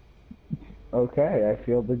it! Okay, I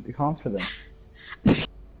feel the confidence.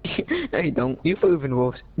 No, you don't. You're even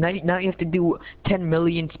worse. Now you have to do 10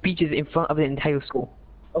 million speeches in front of the entire school.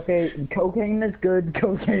 Okay, cocaine is good,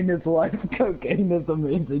 cocaine is life, cocaine is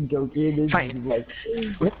amazing, cocaine is Fine. life.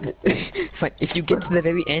 Fine. If you get to the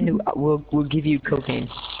very end, we'll give you cocaine.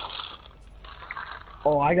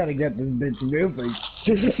 Oh, I gotta get this bitch moving.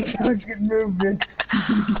 I can move, bitch.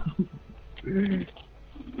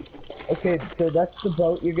 Okay, so that's the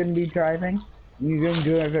boat you're gonna be driving. You're gonna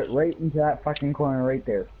drive it right into that fucking corner right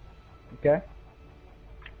there. Okay?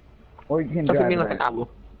 Or you can Look drive at me it like right. an apple.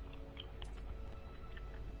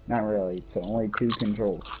 Not really, it's only 2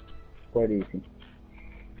 controls. Quite easy.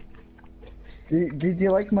 Did you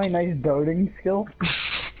like my nice boating skill?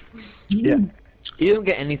 Yeah. You don't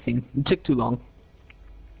get anything. It took too long.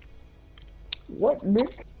 What,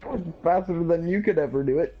 Nick? That was faster than you could ever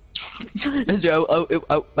do it. So,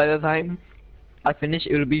 by the time I finish,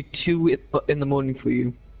 it'll be 2 in the morning for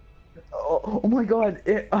you. Oh my god,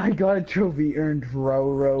 I got a trophy earned.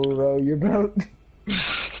 Row your boat.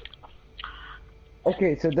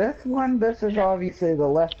 Okay, so this is obviously the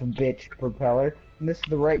left bitch propeller, and this is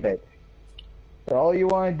the right bitch. So all you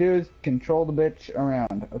want to do is control the bitch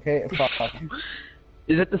around, okay? Fuck.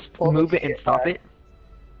 Is it to Holy move it and shit, stop man. it?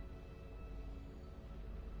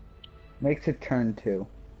 Makes it turn too.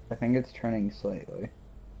 I think it's turning slightly.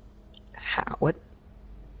 How? What?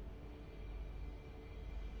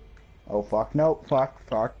 Oh fuck, nope, fuck,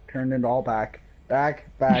 turn it all back. Back,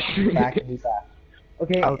 and back.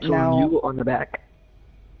 Okay, I'll throw now... you on the back.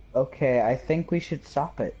 Okay, I think we should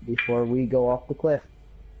stop it before we go off the cliff.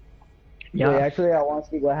 Yeah. Wait, actually, I want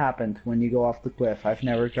to see what happens when you go off the cliff. I've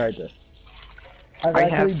never tried this. I've I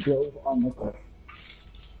actually have. drove on the cliff.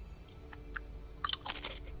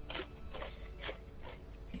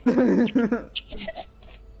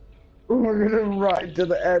 We're gonna ride to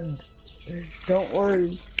the end. Don't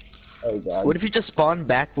worry. Oh god. What if you just spawn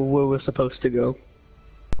back where we're supposed to go?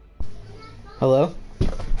 Hello?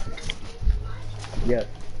 Yes.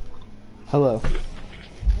 Hello.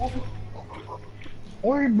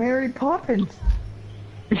 Where'd Mary Poppins?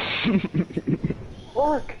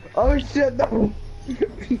 Fuck! Oh shit, no!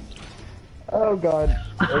 Oh god.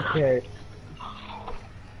 Okay.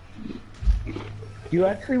 You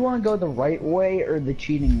actually want to go the right way or the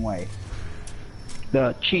cheating way?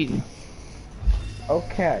 The cheating.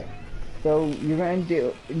 Okay. So you're gonna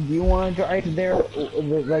do you want to drive there,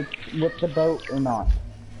 like with the boat or not?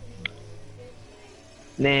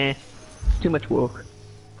 Nah. Too much work.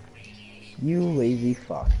 You lazy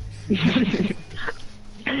fuck.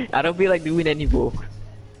 I don't feel like doing any work.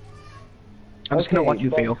 I'm just gonna Okay, watch you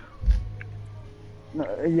but- fail.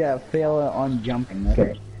 Yeah, fail on jumping.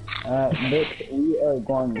 Okay. Bitch, we are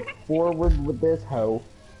going forward with this hoe,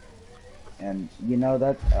 and you know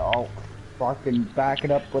that I'll fucking back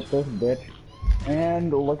it up with this bitch.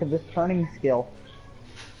 And look at this turning skill.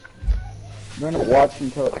 We're gonna watch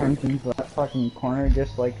until it turns into that fucking corner,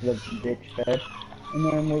 just like the bitch said, and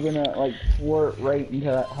then we're gonna like flirt right into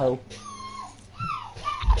that hoe.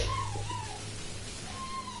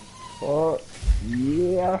 Oh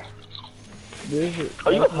yeah. This is.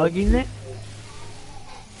 Are you hugging it?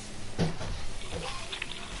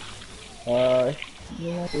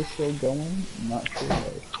 You know we're still going? I'm not sure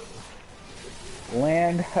though.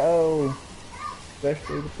 Land hoe!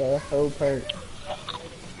 Especially with the hoe part.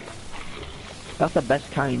 That's the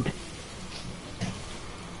best kind.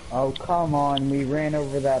 Oh, come on, we ran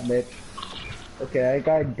over that bitch. Okay, I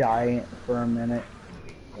gotta die for a minute.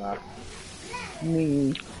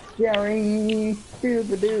 Me. Jerry!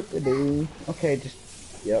 Doop-a-doop-a-doo. Okay, just...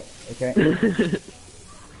 Yep, okay.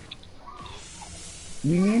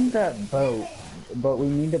 We need that boat, but we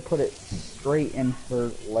need to put it straight in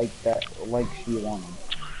her like that, like she wanted.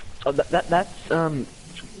 Oh, that's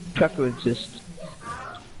preferences.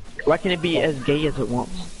 Why can't it be as gay as it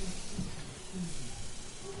wants?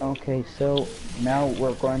 Okay, so now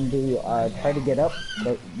we're going to try to get up,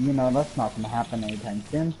 but you know that's not going to happen anytime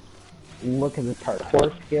soon. Look at the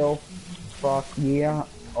parkour skill. Fuck yeah.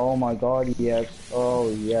 Oh my god, yes. Oh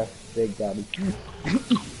yes, big daddy.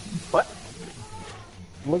 What?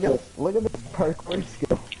 Look at the parkour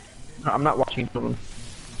skill. I'm not watching them.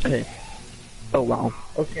 Okay. Oh wow.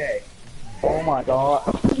 Okay. Oh my god.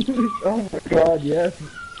 Oh my god, yes.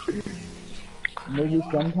 Maybe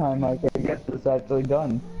sometime I can get this actually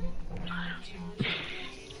done.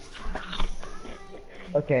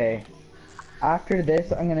 Okay. After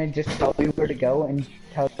this, I'm gonna just tell you where to go and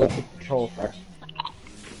tell you what the controls are.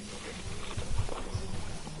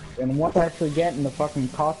 And once I actually get in the fucking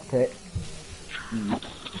cockpit,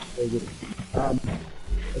 okay,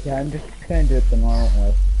 I'm just gonna do it the normal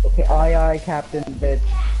way. Okay, aye, Captain, bitch.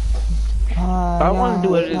 I want to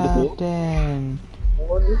do it in the book. Captain.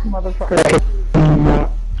 Or this motherfucker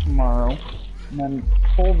tomorrow, and then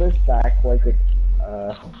pull this back like it's,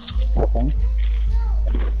 nothing.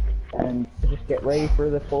 And just get ready for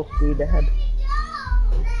the full speed ahead.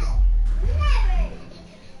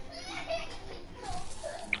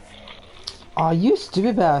 Aw, you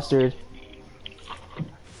stupid bastard.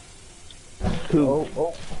 Oh,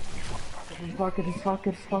 oh. Fuck it.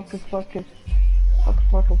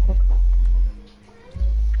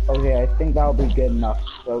 Okay, I think that'll be good enough.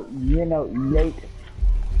 So, you know, Nate,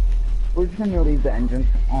 we're just gonna leave the engines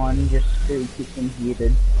on just to keep them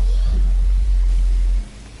heated.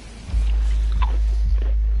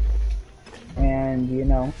 And, you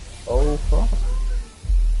know, oh fuck.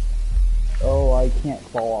 Oh, I can't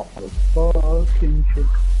fall off this fucking shit.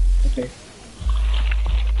 Okay.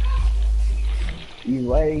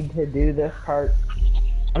 You ready to do this part?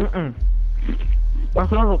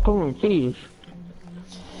 That's not a common cheese.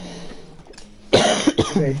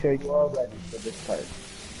 Okay, so you are ready for this part.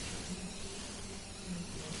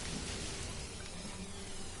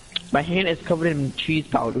 My hand is covered in cheese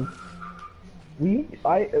powder. You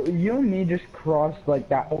and me just crossed like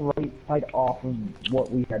that whole right side off of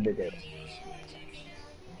what we had to do.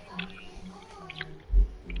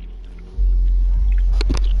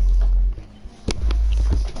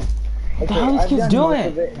 What the hell are these kids doing?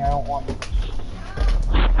 I don't want to.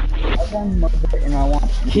 done mode it and I want...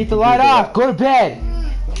 Keep the light off! Go to bed!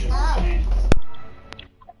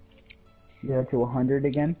 Yeah, to 100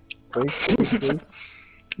 again. Please.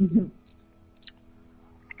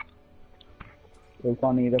 It's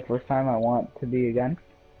funny, the first time I want to be again.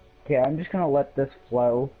 Okay, I'm just gonna let this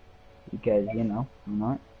flow, because, you know, I'm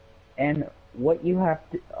not. And what you have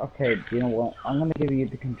to... Okay, you know what? I'm gonna give you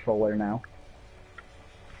the controller now.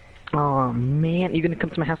 Oh man, you gonna come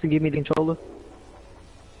to my house and give me the controller?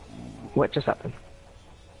 What just happened?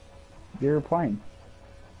 You're playing.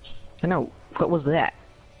 I know, what was that?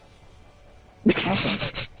 Nothing.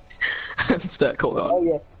 I'm stuck, hold on. Oh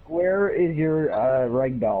yeah, where is your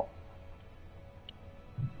ragdoll?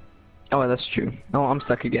 Oh, that's true. Oh, I'm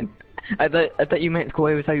stuck again. I thought you meant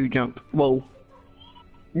square was how you jump. Whoa.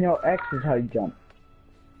 You know, X is how you jump.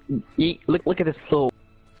 Look at this floor.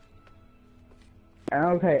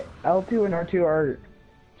 Okay, L2 and R2 are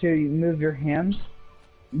to move your hands,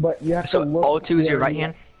 but you have So to look... L2 is your right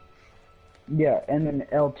hand? Yeah, and then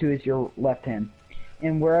L2 is your left hand.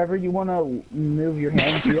 And wherever you want to move your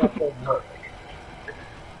hands, you have to look.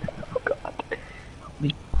 Oh god.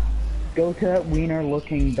 Go to that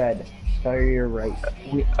wiener-looking bed. Sorry, you're right.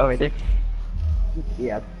 Oh, right there.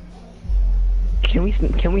 Yeah. Can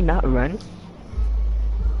we not run?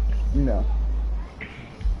 No.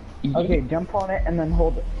 Okay, jump on it and then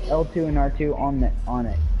hold L2 and R2 on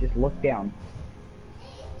it. Just look down.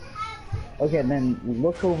 Okay, then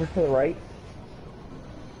look over to the right.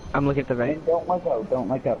 I'm looking at the right. And don't let go. Don't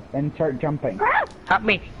let go. And start jumping. Help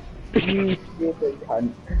me! You stupid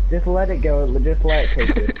cunt. Just let it go. Just let it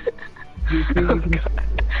take it. You see, Oh you can... god.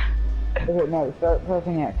 Okay, no, start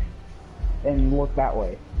pressing X. And look that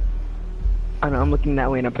way. I know, I'm looking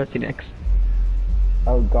that way and I'm pressing X.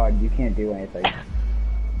 Oh god, you can't do anything.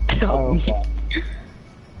 Help Oh me. god.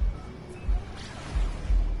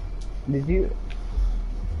 Did you...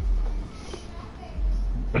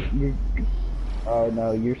 Oh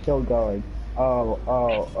no, you're still going.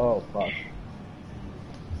 Oh, fuck.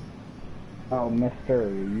 Oh, mister,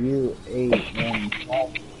 you ate one.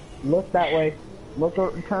 Look that way.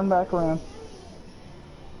 Turn back around.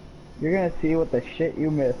 You're gonna see what the shit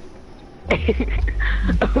you missed.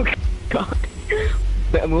 Oh god.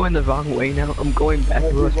 Wait, I'm going the wrong way now. I'm going back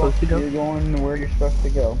where I'm supposed to go. You're going where you're supposed to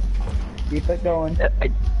go. Keep it going.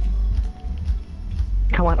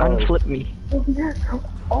 Come on, Oh. unflip me.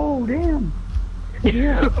 Oh, damn.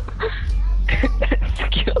 Yeah.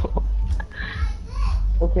 Skill.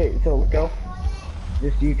 Okay, so go.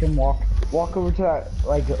 Just you can walk over to that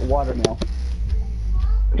like water mill.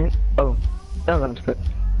 Oh, that was unflip.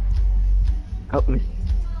 Help me.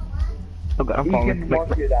 Oh god, I'm You falling. can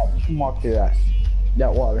walk through that. You can walk through that.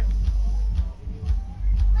 That water.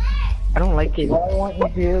 I don't like it. What I want you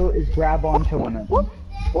to do is grab onto one of them.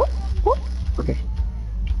 Okay.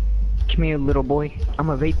 Come here, little boy. I'm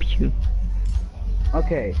a vape you.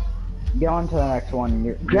 Okay. Get on to the next one.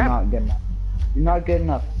 You're Grab- not good enough. You're not good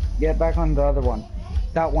enough. Get back on the other one.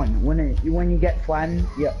 That one. When you get flattened,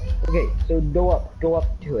 yeah. Okay, so go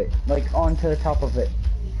up to it. Like onto the top of it.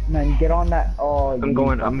 And then get on that. Oh, I'm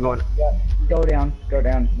going. Yeah, go down.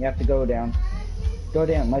 You have to go down. Go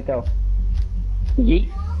down, let go. Yeet.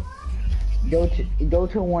 Go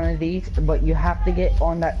to one of these, but you have to get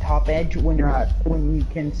on that top edge when you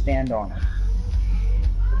can stand on it.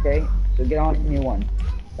 Okay? So get on the new one.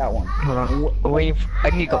 That one. Hold on. Wait, I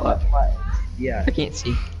need to go up. Yeah. I can't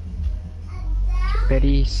see.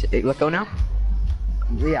 Ready, let go now?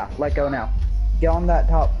 Yeah, let go now. Get on that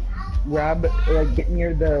top. Grab, like, get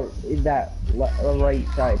near that right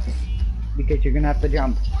side. Because you're gonna have to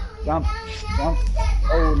jump. Jump.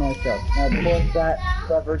 Oh, no stuff. Now push that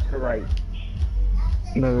lever to the right.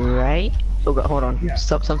 Right? Oh god, hold on. Yeah.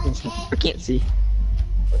 Stop something. I can't see.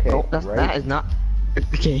 Okay, Oh, right. that is not.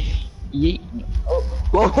 Okay. Yeet. Oh,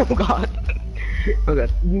 Oh god. Oh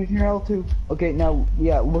god. use your L2. Okay, now,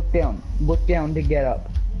 yeah, look down. Look down to get up.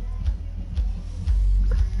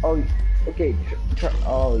 Oh, okay.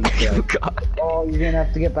 Oh, you Oh can't. god. Oh, you're gonna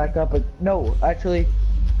have to get back up. No, actually,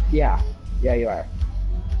 yeah. Yeah, you are.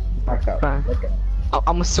 Back up. Fine. Let go.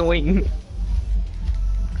 I'm a swing.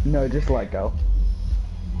 No, just let go.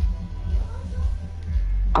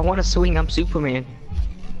 I want to swing. I'm Superman.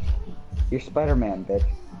 You're Spider-Man, bitch.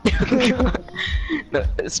 No,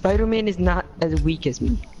 Spider-Man is not as weak as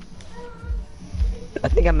me. I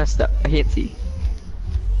think I messed up. I can't see.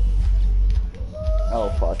 Oh,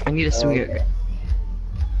 fuck. I need to swing Okay. it.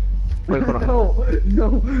 Wait, hold on.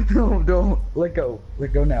 No, don't. Let go.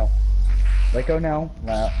 Let go now. Let go now.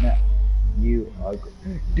 No. You ugly.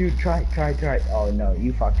 Dude, try. Oh, no,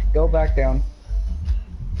 you fucked. Go back down.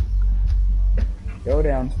 Go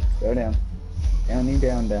down. Downy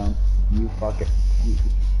down. You fucking.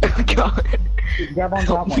 Oh god. Grab on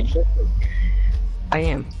top Help one. me. I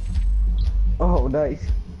am. Oh, nice.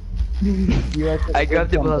 You actually I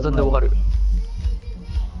grabbed it while I was underwater.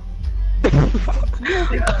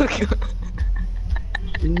 Oh god.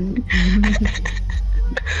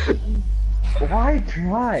 Why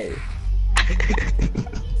try?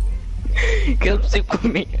 Come sit with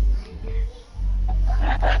me.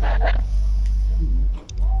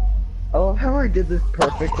 I love how I did this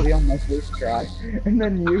perfectly on my first try, and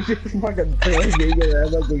then you just fucking throwing me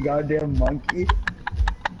around like a goddamn monkey.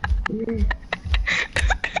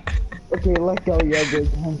 Okay, let go, yeah, good.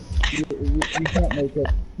 You can't make it.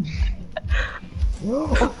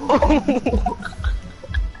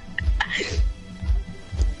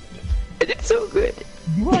 I did so good.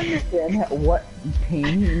 Do you understand what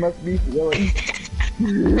pain you must be feeling?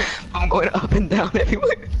 I'm going up and down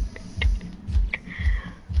everywhere.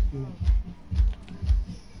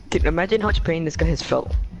 Dude, imagine how much pain this guy has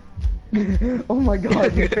felt. Oh my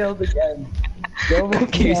god, you failed again. Go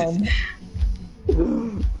Okay. down.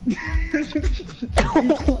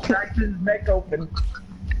 Cracked his neck open.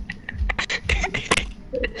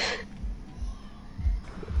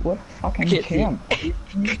 What fucking Can't see. champ?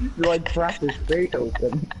 You like cracked his face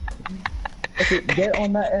open. Okay, get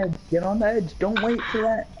on that edge. Get on the edge. Don't wait for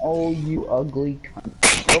that. Oh, you ugly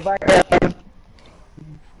cunt. Go back there.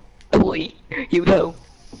 Boy, you know.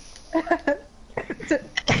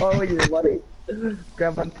 Oh, you're bloody.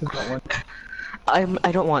 Grab onto that one.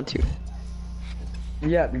 I don't want to.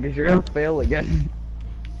 Yeah, because you're gonna fail again.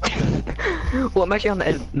 Well, I'm actually on the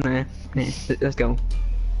edge. Nah, let's go.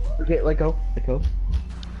 Okay, let go. Let go.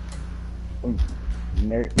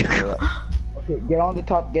 There. Okay, get on the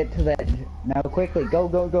top. Get to the edge. Now, quickly, go,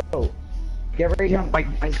 go, go. Get ready. Jump. My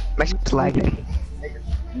shit's lagging.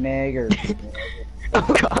 Nigger.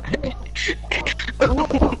 Oh god.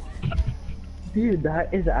 Dude,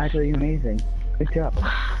 that is actually amazing. Good job.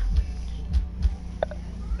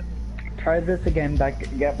 Try this again.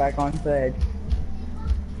 Get back onto the edge.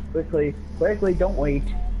 Quickly, quickly. Don't wait.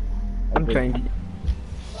 I'm trying to.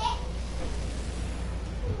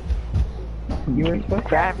 You were supposed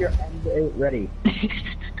to have your end eight ready.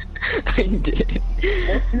 I did.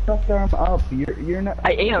 Lift your left arm up. You're not.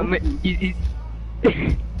 I am. There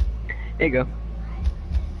you go.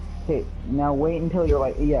 Okay, now wait until you're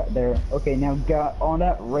like, yeah, there. Okay, now get on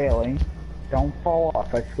that railing. Don't fall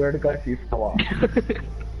off. I swear to God, if you fall off.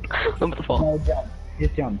 I'm gonna fall. No, jump.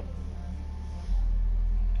 Just jump.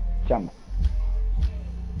 Jump.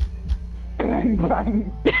 Bang,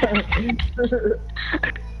 bang.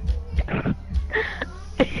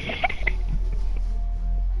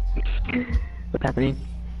 What's happening?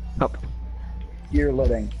 Oh, You're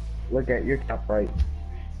loading. Look at your top right.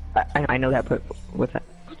 I know that, but what's that?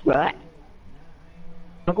 What?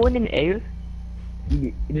 I'm going in the air?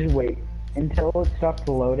 You just wait until it stops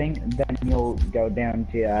loading, then you'll go down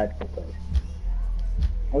to your actual place.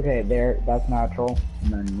 Okay, there, that's natural.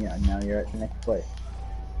 And then, yeah, now you're at the next place.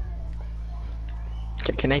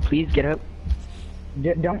 Can I please get up?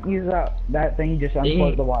 Don't use that thing, just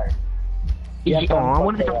unplug the wire. Yep, Oh, I unplug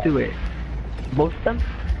want to the talk wire. to it. Both of them?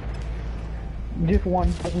 Just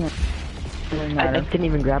one, doesn't really I matter. didn't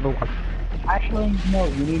even grab a one. Actually, no,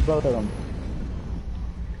 you need both of them.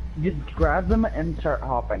 Just grab them and start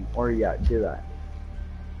hopping, or yeah, do that.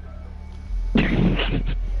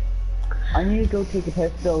 I need to go take a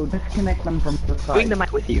piss, so disconnect them from the side. Bring the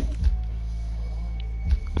mic with you.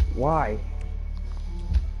 Why?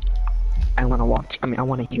 I want to watch. I mean, I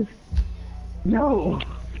want to hear. No!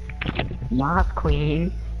 Moss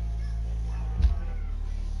Queen.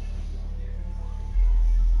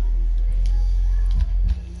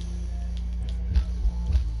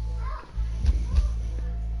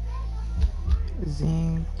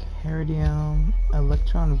 Zinc, iridium,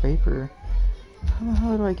 electron vapor. How the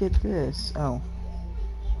hell do I get this? Oh.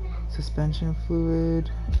 Suspension fluid.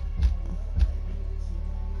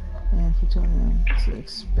 And plutonium. It's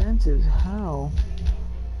expensive. How?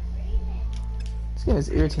 This game is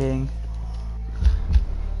irritating.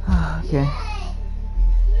 Okay.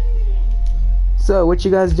 So, what you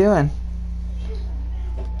guys doing?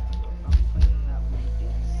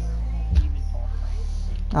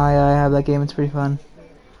 Oh yeah, I have that game, it's pretty fun.